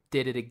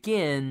did it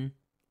again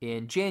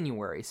in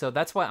January. So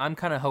that's why I'm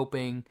kind of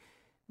hoping,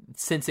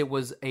 since it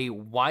was a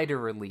wider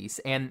release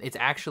and it's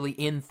actually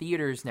in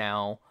theaters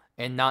now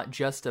and not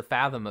just a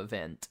Fathom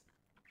event,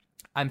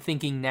 I'm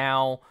thinking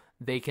now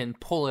they can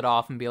pull it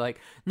off and be like,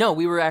 no,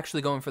 we were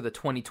actually going for the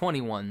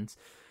 2020 ones,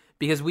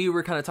 because we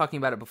were kind of talking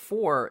about it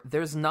before.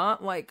 There's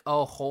not like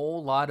a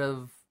whole lot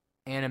of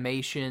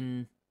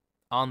animation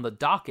on the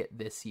docket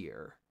this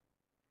year.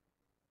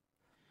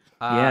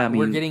 Yeah, I mean,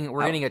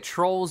 we're getting a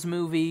Trolls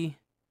movie.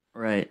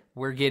 Right.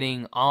 We're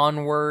getting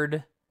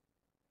Onward.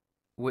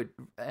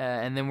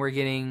 And then we're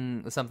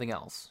getting something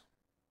else.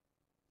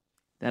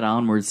 That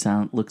Onward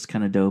sound looks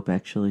kind of dope,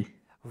 actually.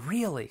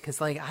 Really?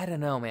 Because, like, I don't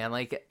know, man.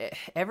 Like,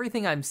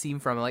 everything I'm seeing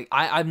from it, like,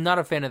 I'm not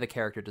a fan of the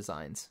character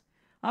designs.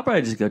 I'll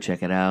probably just go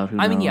check it out. Who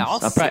I mean, knows? yeah, I'll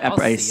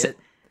see it.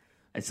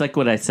 It's like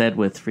what I said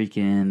with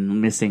freaking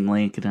Missing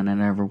Link, and I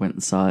never went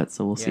and saw it,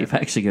 so we'll see if I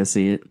actually go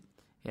see it.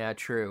 Yeah,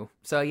 true.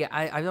 So, yeah,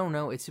 I don't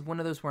know. It's one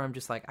of those where I'm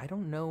just like, I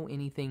don't know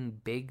anything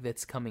big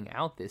that's coming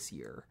out this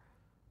year.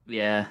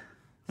 Yeah.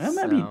 Well,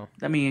 maybe.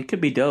 I mean, it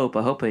could be dope.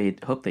 I hope they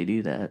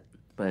do that,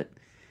 but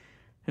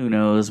who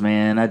knows,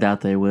 man? I doubt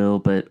they will.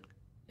 But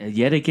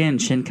yet again,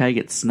 Shinkai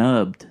gets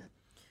snubbed.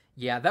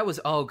 Yeah, that was,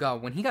 oh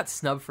god, when he got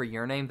snubbed for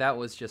Your Name, that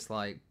was just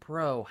like,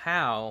 bro,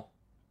 how?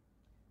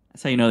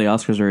 That's how you know the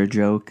Oscars are a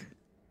joke.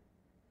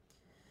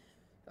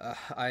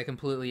 I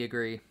completely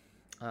agree.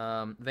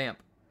 Vamp.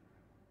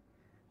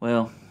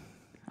 Well,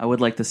 I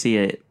would like to see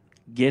it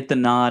get the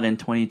nod in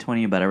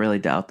 2020, but I really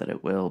doubt that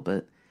it will.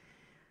 But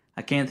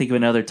I can't think of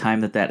another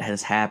time that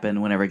has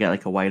happened whenever it got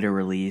like a wider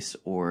release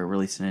or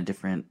released in a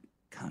different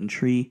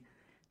country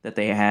that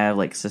they have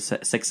like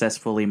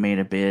successfully made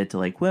a bid to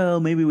like, well,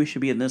 maybe we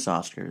should be in this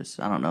Oscars.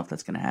 I don't know if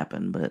that's going to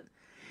happen, but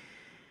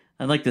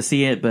I'd like to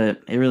see it.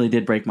 But it really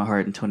did break my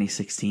heart in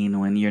 2016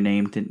 when Your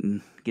Name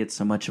didn't get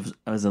so much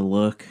as a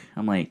look.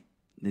 I'm like,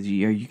 are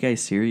you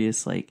guys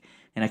serious? Like,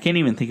 and I can't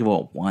even think of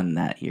what won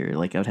that year.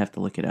 Like, I would have to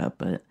look it up,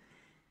 but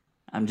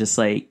I'm just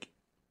like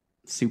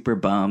super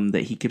bummed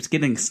that he keeps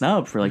getting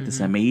snubbed for like this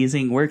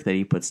amazing work that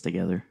he puts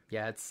together.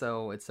 Yeah, it's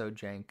so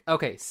jank.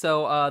 Okay,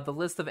 so the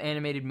list of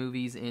animated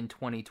movies in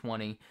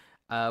 2020,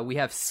 we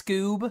have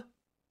Scoob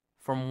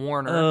from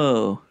Warner.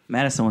 Oh,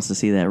 Madison wants to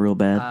see that real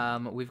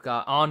bad. We've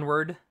got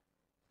Onward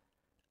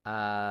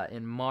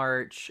in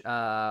March,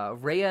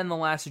 Raya and the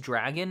Last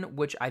Dragon,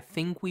 which I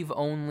think we've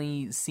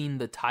only seen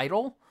the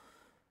title.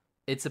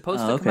 It's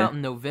supposed to come out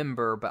in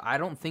November, but I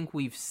don't think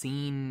we've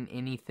seen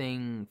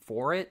anything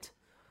for it.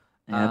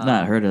 Yeah, I've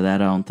not heard of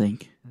that, I don't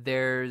think.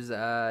 There's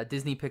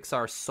Disney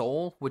Pixar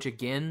Soul, which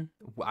again,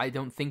 I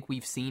don't think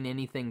we've seen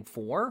anything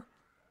for.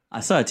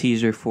 I saw a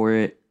teaser for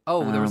it.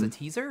 Oh, there was a Um,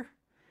 teaser?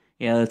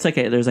 yeah,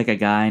 there's like a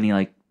guy and he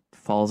like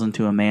falls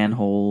into a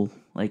manhole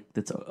like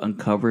that's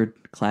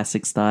uncovered,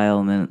 classic style,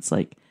 and then it's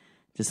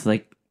just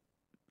like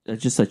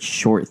just a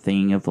short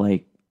thing of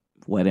like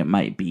what it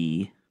might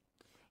be.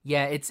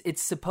 Yeah, it's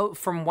supposed,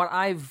 from what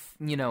I've,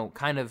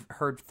 kind of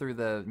heard through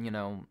the,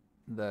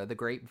 the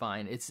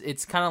grapevine,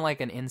 it's kind of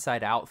like an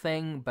Inside Out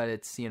thing, but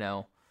it's,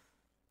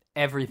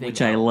 everything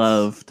Which else. I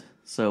loved.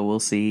 So we'll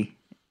see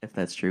if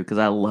that's true because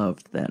I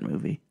loved that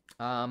movie.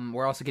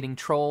 We're also getting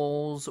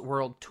Trolls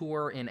World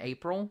Tour in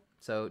April.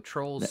 So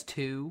Trolls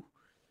 2.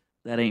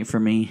 That ain't for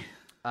me.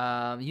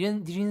 Did you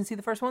even see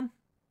the first one?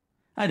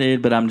 I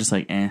did, but I'm just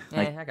like, eh.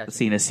 Like I got you.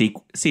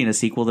 seeing a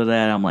sequel to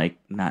that, I'm like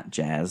not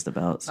jazzed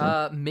about.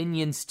 So.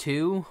 Minions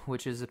 2,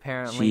 which is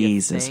apparently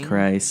Jesus a thing.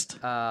 Christ.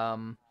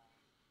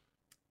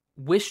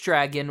 Wish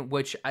Dragon,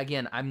 which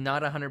again I'm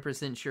not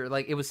 100% sure.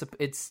 Like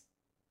it's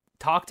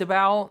talked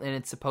about and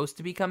it's supposed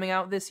to be coming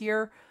out this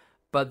year,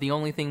 but the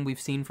only thing we've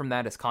seen from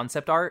that is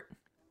concept art.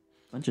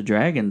 Bunch of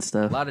dragon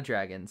stuff. A lot of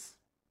dragons.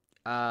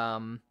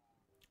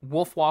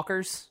 Wolf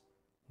Walkers,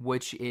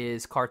 which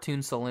is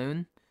Cartoon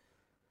Saloon.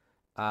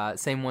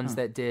 Same ones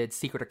that did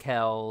Secret of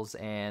Kells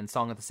and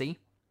Song of the Sea.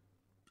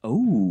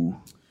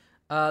 Oh.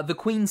 The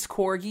Queen's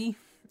Corgi.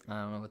 I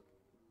don't know what.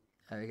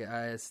 I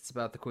guess it's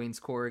about the Queen's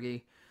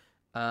Corgi.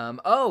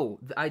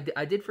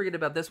 I did forget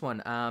about this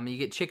one. You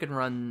get Chicken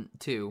Run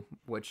 2,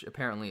 which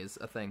apparently is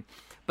a thing.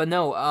 But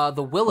no,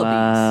 the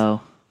Willoughbys.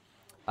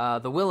 Wow.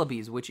 The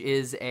Willoughbys, which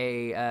is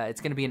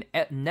it's going to be an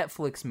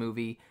Netflix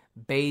movie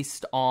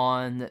based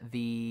on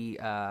the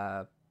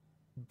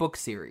book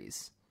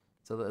series.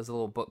 So there's a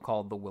little book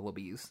called The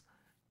Willoughbys.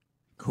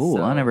 Cool.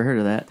 So, I never heard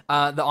of that.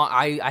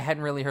 I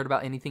hadn't really heard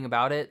about anything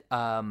about it,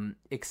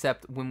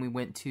 except when we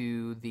went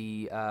to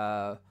the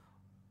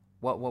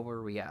what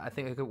were we at? I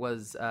think it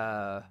was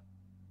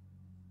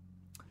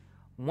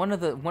one of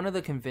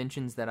the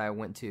conventions that I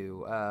went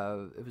to.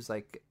 It was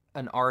like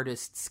an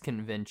artists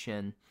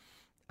convention.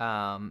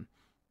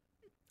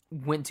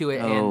 Went to it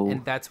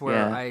and that's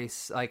where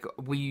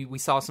we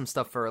saw some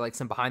stuff for like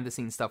some behind the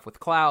scenes stuff with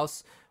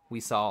Klaus. We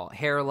saw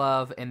Hair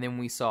Love, and then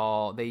we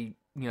saw they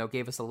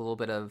gave us a little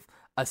bit of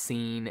a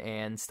scene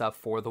and stuff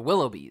for the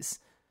Willoughbys.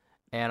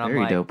 And I'm Very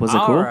like, dope. Was it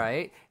all cool?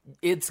 right,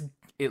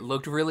 it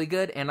looked really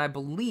good, and I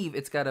believe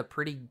it's got a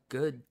pretty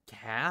good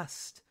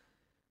cast,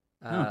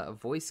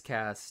 voice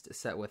cast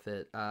set with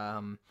it.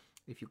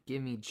 If you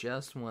give me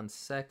just 1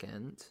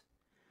 second.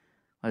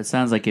 Well, it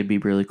sounds like it'd be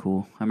really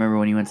cool. I remember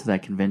when you went to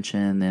that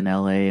convention in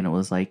LA and it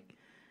was like,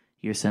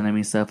 you're sending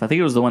me stuff. I think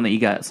it was the one that you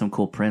got some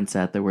cool prints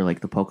at that were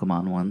like the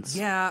Pokemon ones.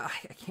 Yeah,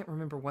 I can't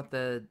remember what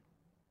the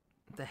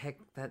heck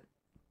that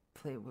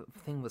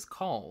thing was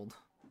called.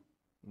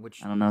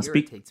 Which I don't know.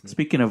 irritates me.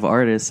 Speaking of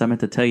artists, I meant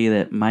to tell you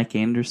that Mike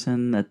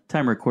Anderson, at the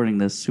time of recording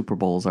this, Super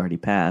Bowl's already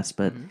passed,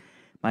 but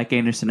Mike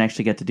Anderson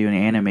actually got to do an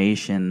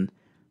animation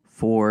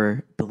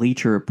for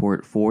Bleacher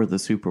Report for the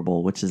Super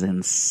Bowl, which is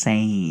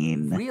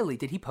insane. Really?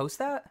 Did he post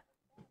that?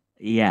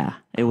 Yeah,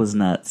 it was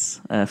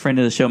nuts. A friend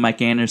of the show,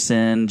 Mike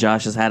Anderson,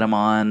 Josh has had him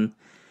on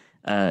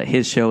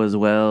his show as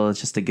well.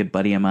 It's just a good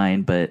buddy of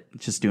mine, but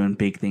just doing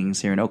big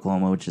things here in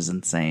Oklahoma, which is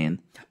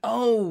insane.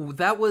 Oh,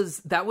 that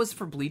was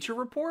for Bleacher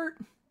Report?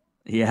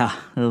 Yeah,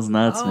 it was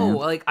nuts, man.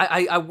 Like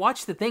I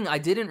watched the thing. I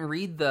didn't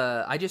read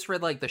I just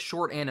read like the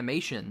short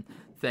animation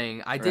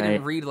thing. I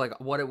didn't read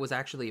like what it was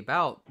actually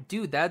about.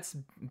 Dude, that's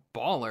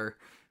baller.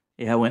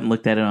 Yeah, I went and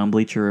looked at it on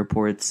Bleacher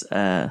Report's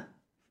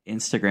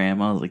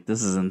Instagram. I was like,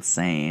 this is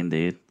insane,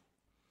 dude.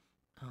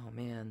 Oh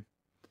man.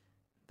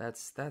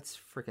 That's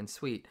freaking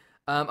sweet.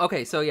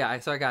 Okay, so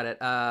I got it.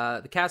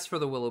 The cast for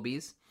the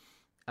Willoughbys.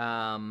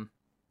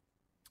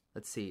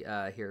 Let's see,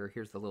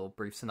 here's the little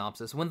brief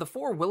synopsis. When the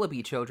 4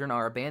 Willoughby children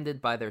are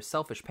abandoned by their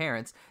selfish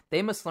parents,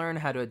 they must learn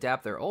how to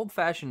adapt their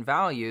old-fashioned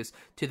values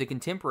to the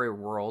contemporary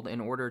world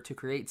in order to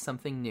create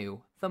something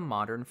new, the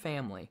modern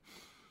family.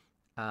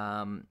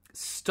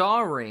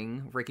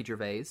 Starring Ricky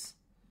Gervais.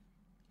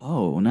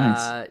 Oh,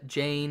 nice.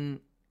 Jane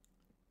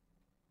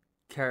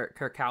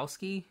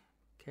Krakowski?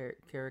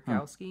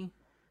 Krakowski?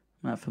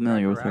 Not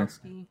familiar with her.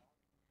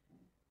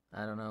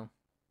 I don't know.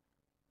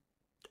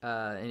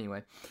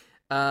 Anyway.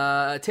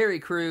 Terry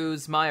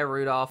Crews, Maya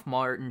Rudolph,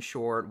 Martin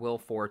Short, Will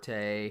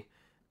Forte.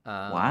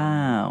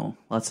 Wow.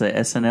 Lots of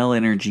SNL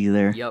energy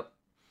there. Yep.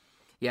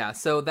 Yeah,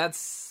 so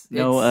that's...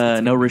 No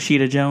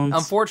Rashida Jones?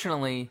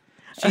 Unfortunately,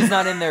 she's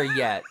not in there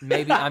yet.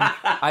 Maybe,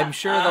 I'm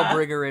sure they'll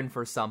bring her in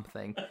for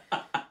something.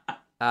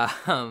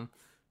 You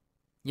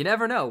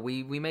never know.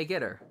 We may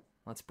get her.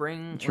 Let's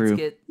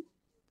get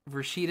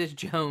Rashida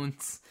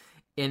Jones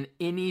in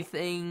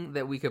anything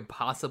that we could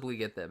possibly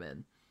get them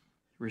in.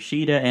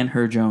 Rashida and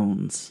her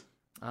Jones.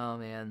 Oh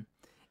man,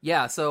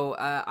 yeah. So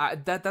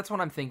that's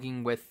what I'm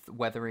thinking with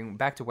Weathering.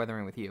 Back to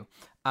Weathering with You.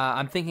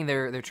 I'm thinking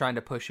they're trying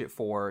to push it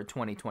for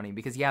 2020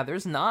 because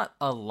there's not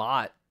a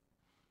lot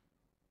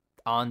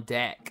on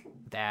deck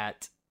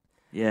that.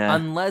 Yeah.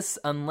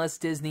 Unless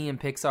Disney and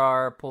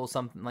Pixar pull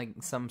something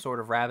like some sort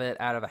of rabbit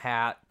out of a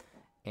hat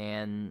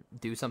and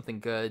do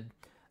something good.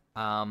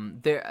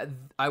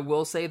 I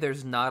will say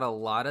there's not a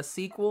lot of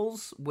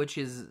sequels, which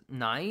is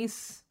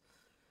nice.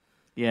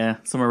 Yeah,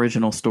 some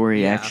original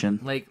story action.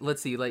 Like,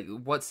 let's see, like,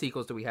 what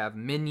sequels do we have?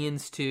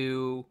 Minions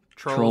 2,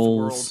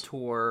 Trolls World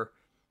Tour,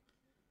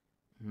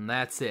 and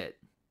that's it.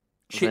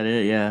 Is that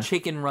it? Yeah.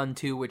 Chicken Run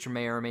 2, which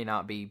may or may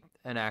not be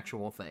an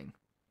actual thing.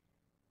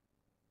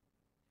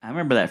 I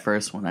remember that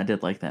first one. I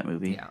did like that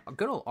movie. Yeah, a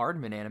good old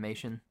Aardman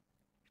animation.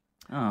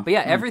 Oh, but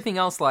yeah, everything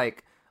else,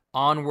 like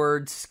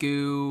Onward,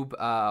 Scoob,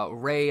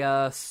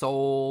 Raya,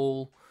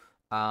 Soul,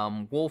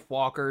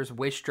 Wolfwalkers,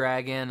 Wish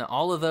Dragon,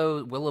 all of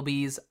those,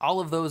 Willoughbys,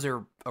 all of those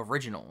are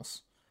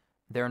originals.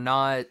 They're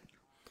not,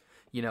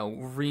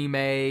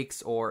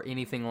 remakes or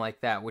anything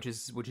like that, which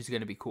is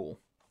going to be cool.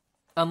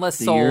 Unless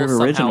the Soul year of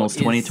somehow originals, is,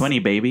 2020,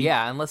 baby.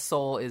 Yeah, unless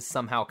Soul is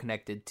somehow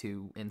connected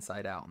to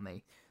Inside Out,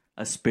 and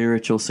a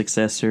spiritual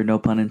successor, no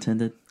pun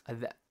intended.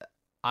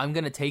 I'm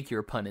gonna take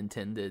your pun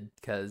intended,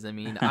 because I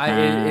mean,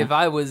 if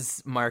I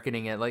was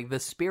marketing it like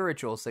the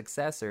spiritual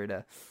successor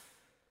to,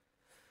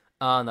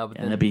 no, but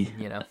then,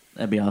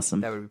 that'd be awesome.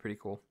 That would be pretty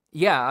cool.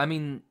 Yeah, I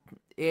mean,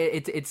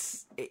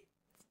 it's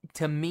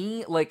to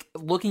me, like,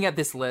 looking at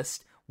this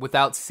list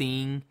without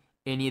seeing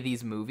any of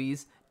these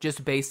movies,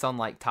 just based on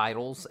like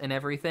titles and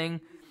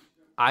everything,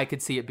 I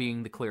could see it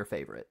being the clear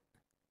favorite.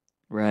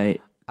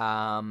 Right.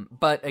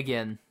 But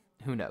again,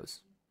 who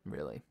knows,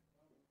 really?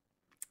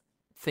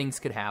 Things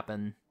could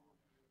happen.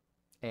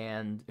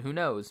 And who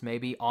knows,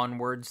 maybe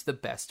Onward's the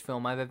best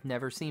film I've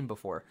never seen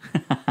before.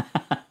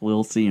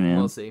 We'll see, man.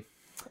 We'll see.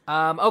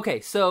 Okay,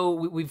 so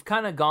we've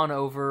kind of gone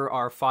over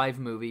our 5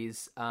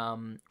 movies.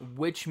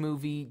 Which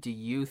movie do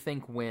you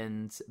think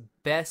wins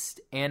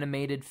Best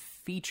Animated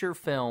Feature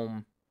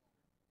Film?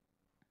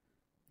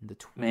 The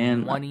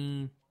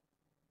 20...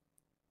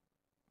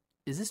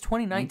 Is this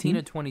 2019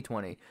 or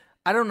 2020?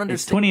 I don't understand.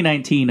 It's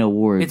 2019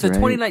 awards. It's a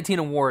 2019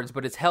 awards,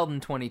 but it's held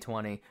in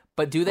 2020.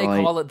 But do they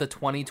call it the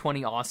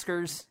 2020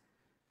 Oscars?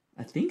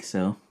 I think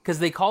so. Because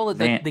they call it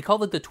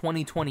the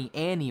 2020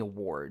 Annie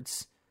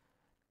Awards,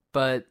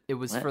 but it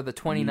was for the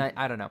 29.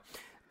 I don't know.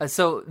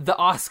 So the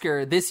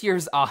Oscar, this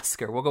year's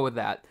Oscar, we'll go with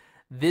that.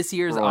 This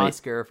year's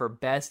Oscar for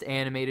Best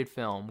Animated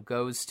Film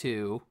goes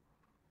to.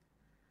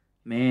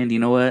 Man, you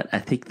know what? I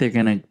think they're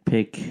gonna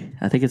pick.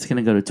 I think it's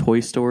gonna go to Toy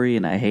Story,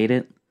 and I hate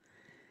it.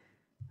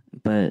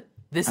 But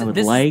this I would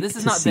this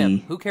is to not see. them.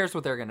 Who cares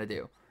what they're gonna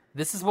do?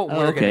 This is what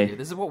we're gonna do.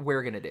 This is what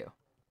we're gonna do.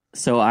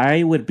 So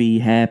I would be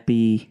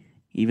happy,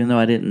 even though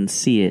I didn't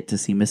see it, to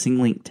see Missing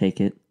Link take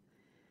it.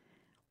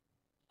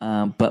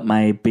 But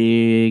my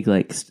big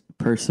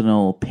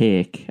personal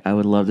pick, I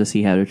would love to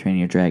see How to Train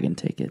Your Dragon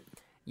take it.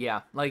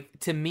 Yeah, like,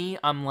 to me,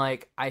 I'm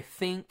like, I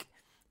think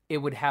it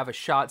would have a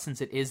shot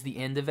since it is the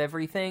end of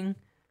everything.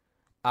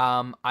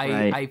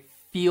 I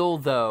feel,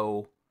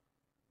 though,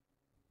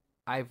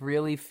 I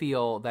really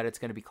feel that it's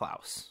going to be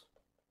Klaus.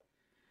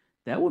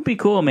 That would be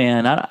cool,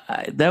 man.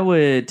 That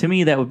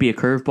would be a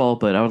curveball,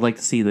 but I would like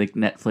to see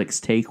Netflix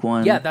take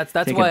one. Yeah, that's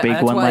why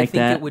I think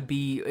that. it would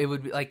be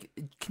like.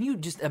 Can you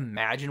just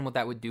imagine what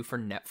that would do for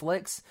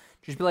Netflix?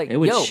 Just be like, it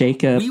would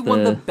shake up. We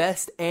won the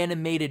best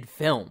animated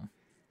film.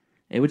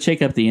 It would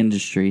shake up the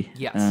industry.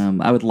 Yes.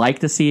 I would like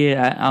to see it.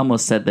 I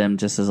almost set them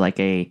just as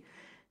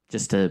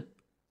to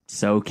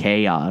sow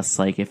chaos.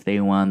 Like, if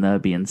they won, that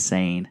would be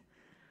insane.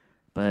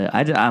 But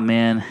I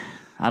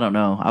don't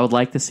know. I would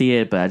like to see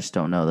it, but I just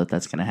don't know that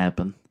that's going to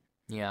happen.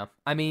 Yeah.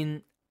 I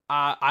mean,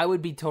 I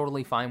would be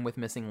totally fine with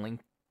Missing Link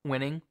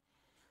winning.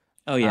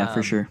 Oh, yeah,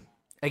 for sure.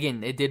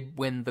 Again, it did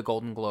win the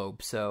Golden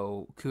Globe,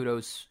 so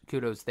kudos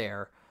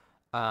there.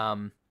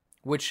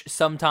 Which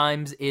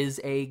sometimes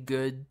is a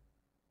good,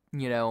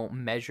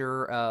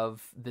 measure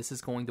of this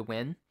is going to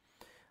win.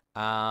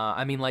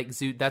 I mean, like,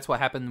 that's what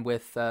happened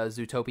with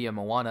Zootopia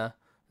Moana.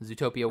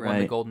 Zootopia won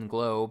the Golden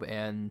Globe,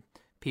 and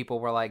people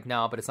were like,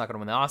 no, but it's not going to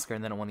win the Oscar,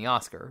 and then it won the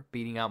Oscar,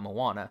 beating out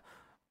Moana,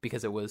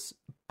 because it was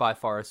by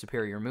far a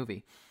superior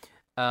movie.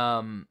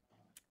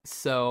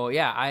 So,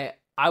 yeah,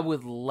 I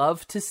would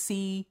love to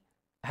see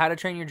How to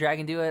Train Your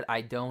Dragon do it.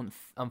 I don't,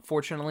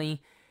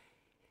 unfortunately,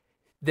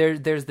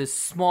 there's this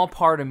small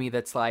part of me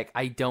that's like,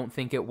 I don't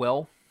think it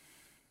will.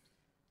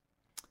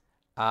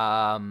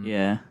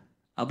 Yeah.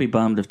 I'll be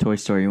bummed if Toy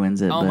Story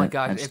wins it. Oh my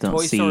god! If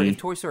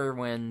Toy Story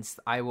wins,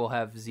 I will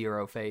have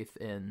zero faith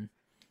in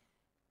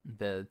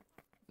the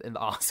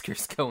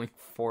Oscars going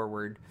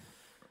forward.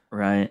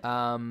 Right.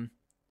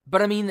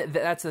 But I mean,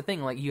 that's the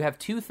thing. Like, you have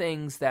two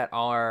things that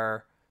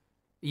are,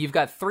 you've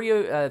got three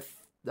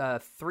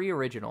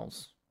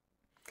originals,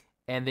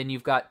 and then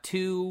you've got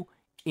two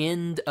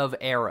end of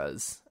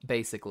eras,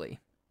 basically.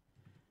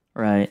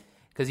 Right.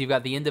 Because you've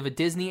got the end of a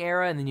Disney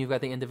era, and then you've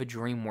got the end of a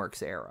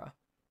DreamWorks era.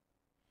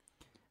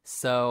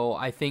 So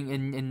I think,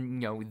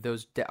 and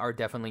those are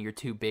definitely your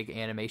two big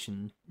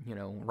animation,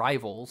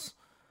 rivals.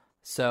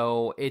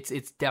 So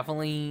it's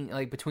definitely,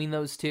 like, between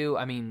those two.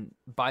 I mean,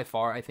 by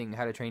far, I think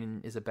How to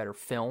Train is a better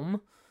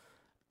film.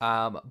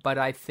 But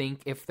I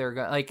think if they're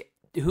going, like,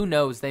 who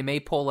knows? They may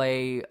pull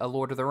a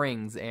Lord of the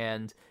Rings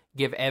and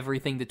give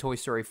everything to Toy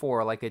Story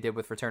 4, like they did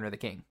with Return of the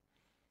King.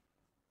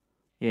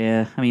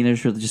 Yeah, I mean,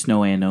 there's really just no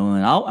way of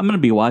knowing. I'm going to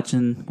be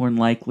watching more than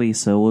likely,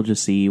 so we'll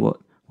just see what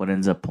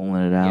ends up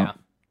pulling it out. Yeah.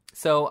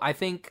 So I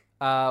think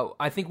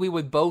we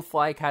would both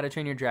like How to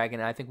Train Your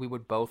Dragon, and I think we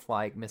would both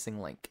like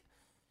Missing Link.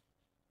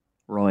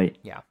 Right.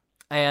 Yeah.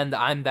 And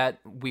I'm that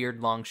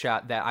weird long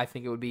shot that I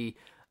think it would be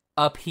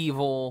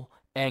upheaval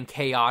and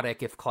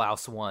chaotic if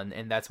Klaus won,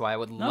 and that's why I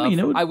would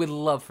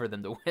love for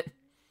them to win.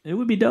 It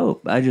would be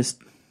dope. I don't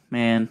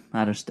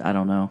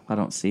know. I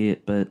don't see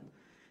it, but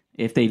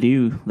if they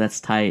do, that's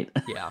tight.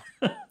 Yeah.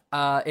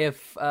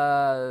 If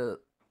I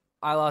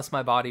Lost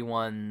My Body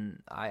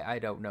won, I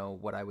don't know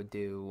what I would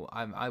do.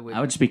 I would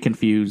just be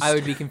confused. I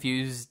would be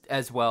confused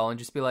as well, and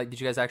just be like, did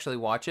you guys actually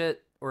watch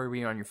it, or were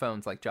you on your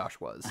phones like Josh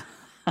was?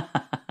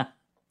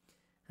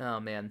 Oh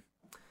man.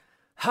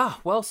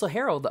 Well, so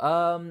Harold,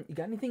 you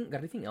got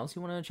anything else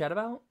you want to chat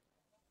about?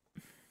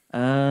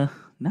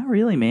 Not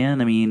really,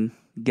 man. I mean,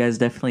 you guys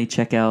definitely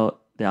check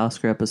out the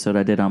Oscar episode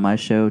I did on my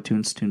show,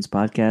 Toons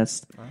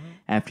Podcast.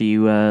 After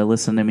you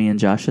listen to me and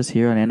Josh's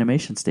here on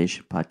Animation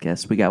Station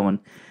Podcast. We got one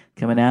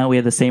coming out. We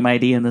had the same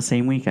idea in the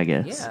same week, I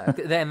guess.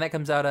 Yeah, and that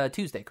comes out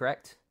Tuesday,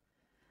 correct?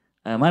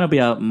 Mine will be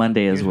out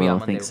Monday as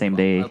well. I think same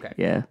day. Okay.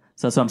 Yeah.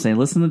 So that's what I'm saying.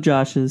 Listen to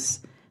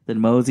Josh's, then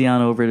mosey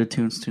on over to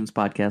Toons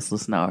Podcast.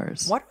 Listen to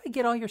ours. Why do I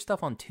get all your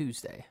stuff on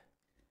Tuesday?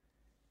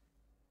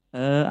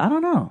 I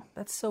don't know.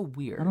 That's so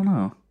weird. I don't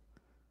know.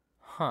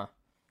 Huh.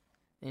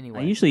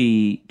 Anyway, I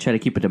usually try to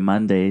keep it to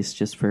Mondays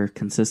just for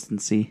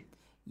consistency.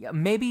 Yeah,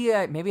 maybe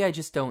I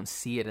just don't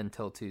see it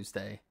until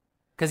Tuesday.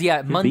 Because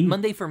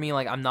Monday for me,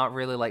 like, I'm not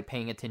really like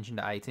paying attention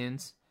to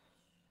iTunes.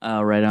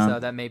 Right on. So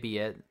that may be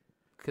it.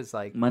 Because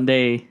like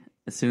Monday,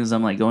 as soon as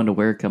I'm like going to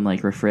work, I'm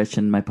like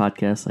refreshing my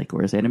podcast. Like,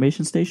 where's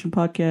Animation Station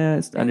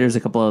Podcast? And there's a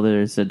couple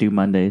others that do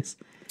Mondays.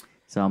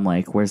 So I'm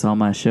like, where's all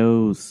my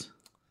shows?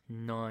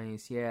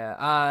 Nice,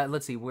 yeah.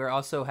 Let's see. We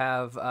also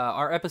have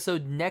our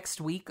episode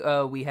next week.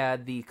 We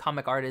had the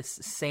comic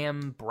artist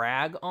Sam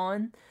Bragg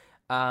on.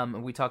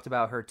 We talked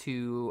about her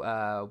two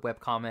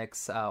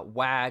webcomics,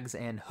 Wags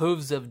and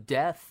Hooves of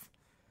Death.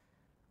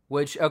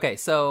 Which, okay,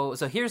 so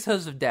here's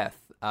Hooves of Death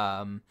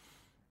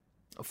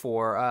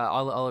for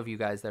all of you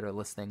guys that are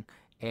listening,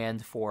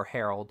 and for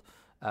Harold,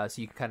 so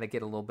you can kind of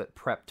get a little bit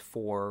prepped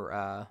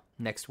for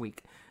next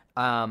week.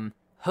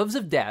 Hooves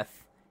of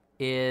Death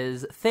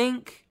is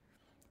think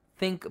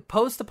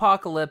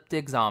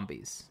post-apocalyptic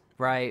zombies,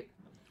 right?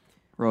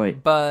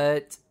 Right.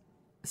 But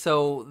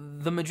so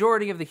the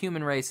majority of the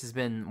human race has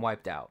been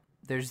wiped out.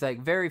 There's like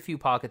very few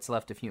pockets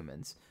left of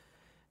humans.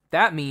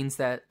 That means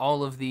that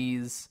all of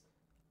these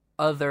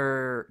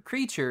other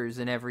creatures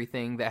and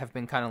everything that have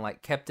been kind of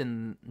like kept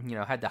in,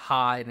 had to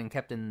hide and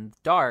kept in the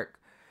dark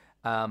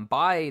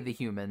by the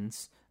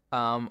humans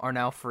are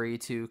now free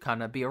to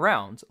kind of be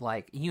around,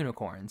 like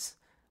unicorns,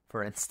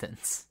 for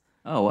instance.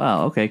 Oh,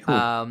 wow. Okay, cool.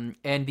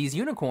 And these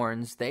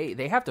unicorns,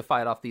 they have to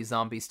fight off these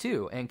zombies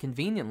too. And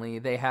conveniently,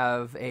 they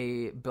have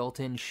a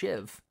built-in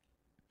shiv.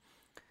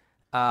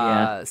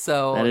 Yeah,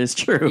 so that is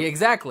true. Yeah,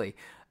 exactly.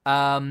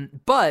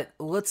 But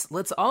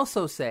let's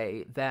also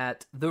say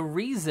that the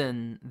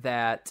reason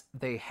that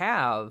they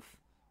have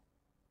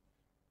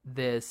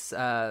this,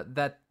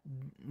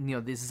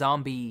 this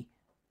zombie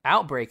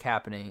outbreak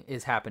happening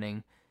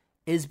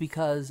is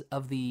because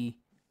of the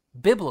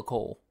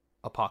biblical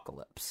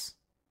apocalypse.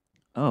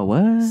 Oh,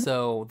 what?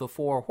 So the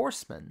 4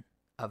 horsemen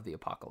of the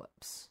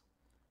apocalypse.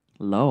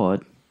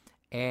 Lord.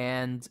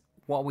 And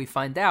what we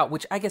find out,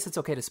 which I guess it's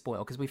okay to spoil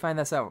because we find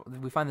this out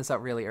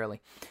really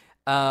early.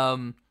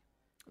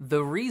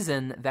 The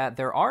reason that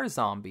there are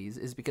zombies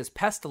is because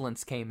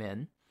Pestilence came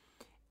in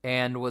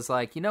and was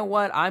like, you know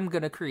what? I'm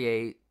going to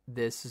create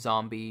these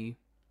zombies.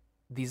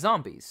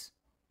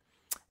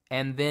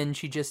 And then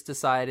she just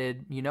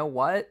decided, you know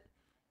what?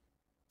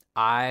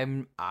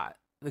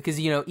 Because,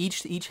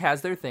 each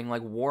has their thing.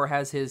 Like, War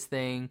has his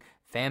thing,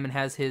 Famine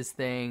has his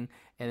thing,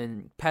 and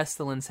then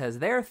Pestilence has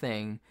their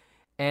thing.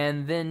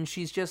 And then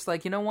she's just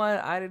like, you know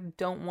what? I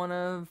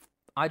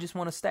just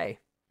want to stay.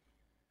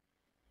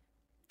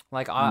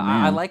 Like,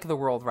 I like the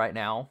world right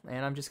now,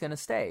 and I'm just going to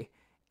stay.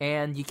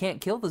 And you can't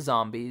kill the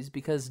zombies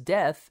because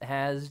Death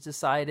has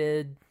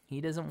decided he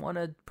doesn't want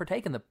to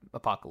partake in the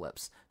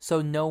apocalypse.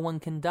 So no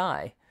one can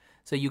die.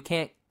 So you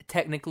can't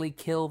technically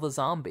kill the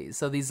zombies.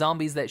 So these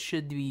zombies that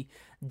should be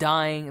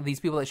dying, these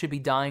people that should be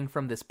dying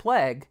from this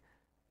plague,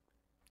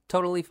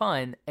 totally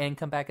fine and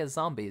come back as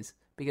zombies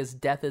because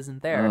Death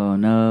isn't there. Oh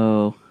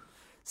no.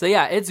 So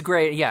yeah, it's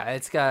great. Yeah,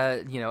 it's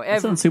got,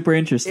 that sounds super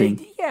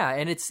interesting.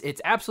 And it's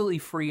absolutely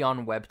free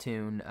on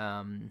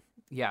Webtoon.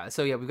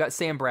 So we've got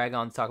Sam Bragg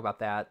on to talk about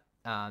that.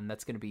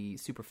 That's going to be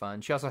super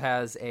fun. She also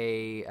has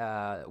a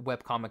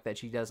webcomic that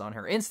she does on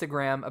her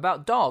Instagram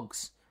about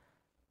dogs.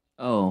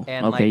 Oh,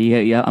 and okay,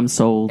 yeah, I'm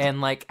sold.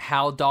 And like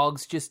how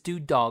dogs just do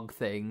dog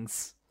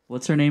things.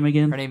 What's her name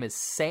again? Her name is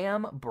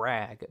Sam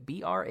Bragg,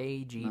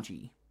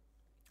 Bragg.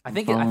 I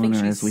think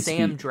she's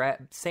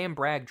Sam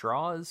Bragg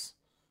Draws,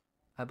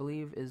 I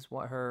believe is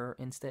what her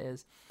Insta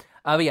is.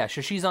 But yeah,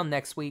 so she's on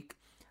next week.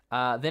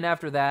 Then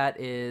after that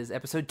is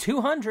episode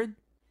 200.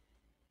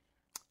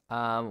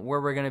 where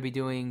we're going to be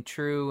doing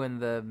True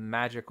and the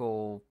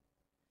magical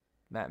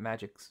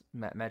magic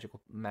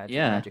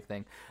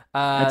thing.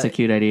 That's a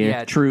cute idea.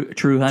 Yeah, True 100.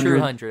 True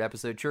 100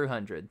 episode. True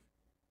 100.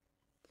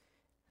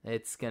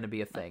 It's going to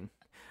be a thing.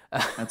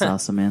 That's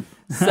awesome, man.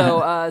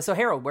 So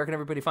Harold, where can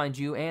everybody find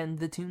you and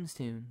the Tunes?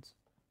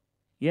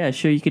 Yeah,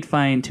 sure. You could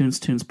find Tunes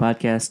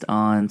Podcast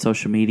on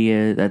social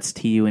media. That's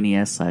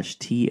TUNES/TOONS.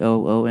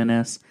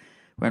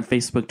 We're on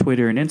Facebook,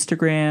 Twitter, and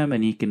Instagram,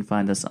 and you can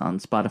find us on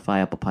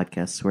Spotify, Apple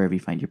Podcasts, wherever you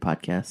find your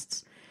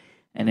podcasts.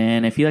 And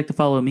then if you like to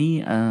follow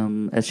me,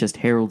 that's just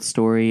Harold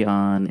Story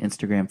on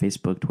Instagram,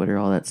 Facebook, Twitter,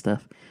 all that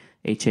stuff.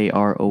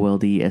 HAROLDSTOREY.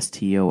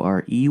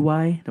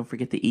 Don't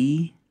forget the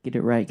E. Get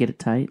it right, get it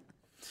tight.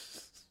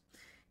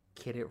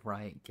 Get it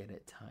right, get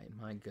it tight.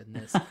 My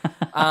goodness.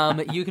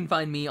 You can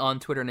find me on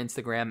Twitter and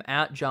Instagram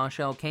at Josh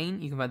L.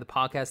 Kane. You can find the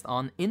podcast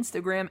on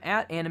Instagram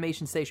at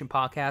Animation Station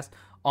Podcast,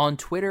 on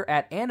Twitter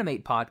at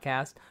Animate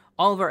Podcast.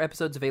 All of our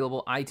episodes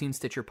available iTunes,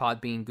 Stitcher,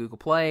 Podbean, Google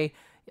Play,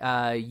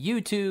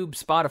 YouTube,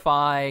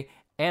 Spotify,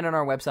 and on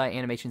our website,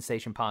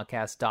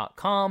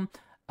 animationstationpodcast.com.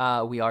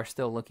 We are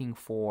still looking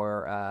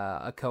for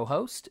a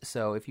co-host,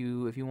 so if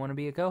you want to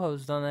be a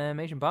co-host on the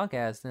Animation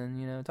Podcast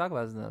and talk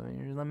about stuff,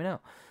 just let me know.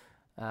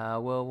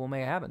 We'll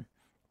make it happen.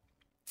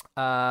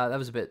 That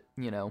was a bit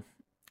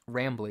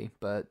rambly,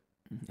 but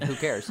who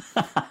cares?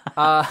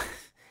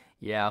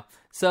 Yeah.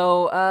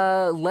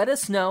 So let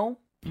us know.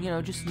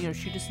 Just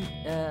shoot us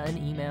an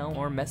email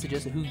or message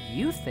us who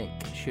you think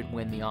should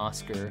win the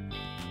Oscar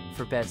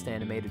for Best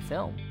Animated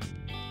Film.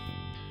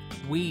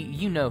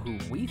 You know who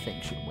we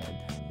think should win.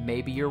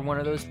 Maybe you're one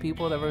of those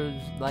people that was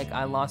like,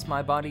 I lost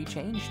my body,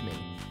 changed me.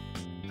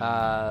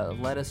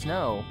 Let us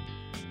know.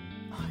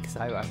 Because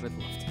I would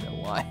love to know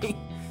why.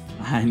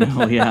 I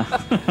know,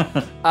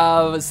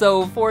 yeah.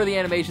 So for the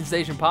Animation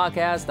Station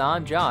Podcast,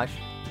 I'm Josh.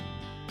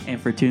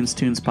 And for Tunes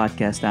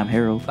Podcast, I'm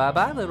Harold.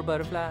 Bye-bye, little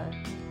butterfly.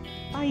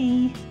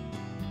 Bye.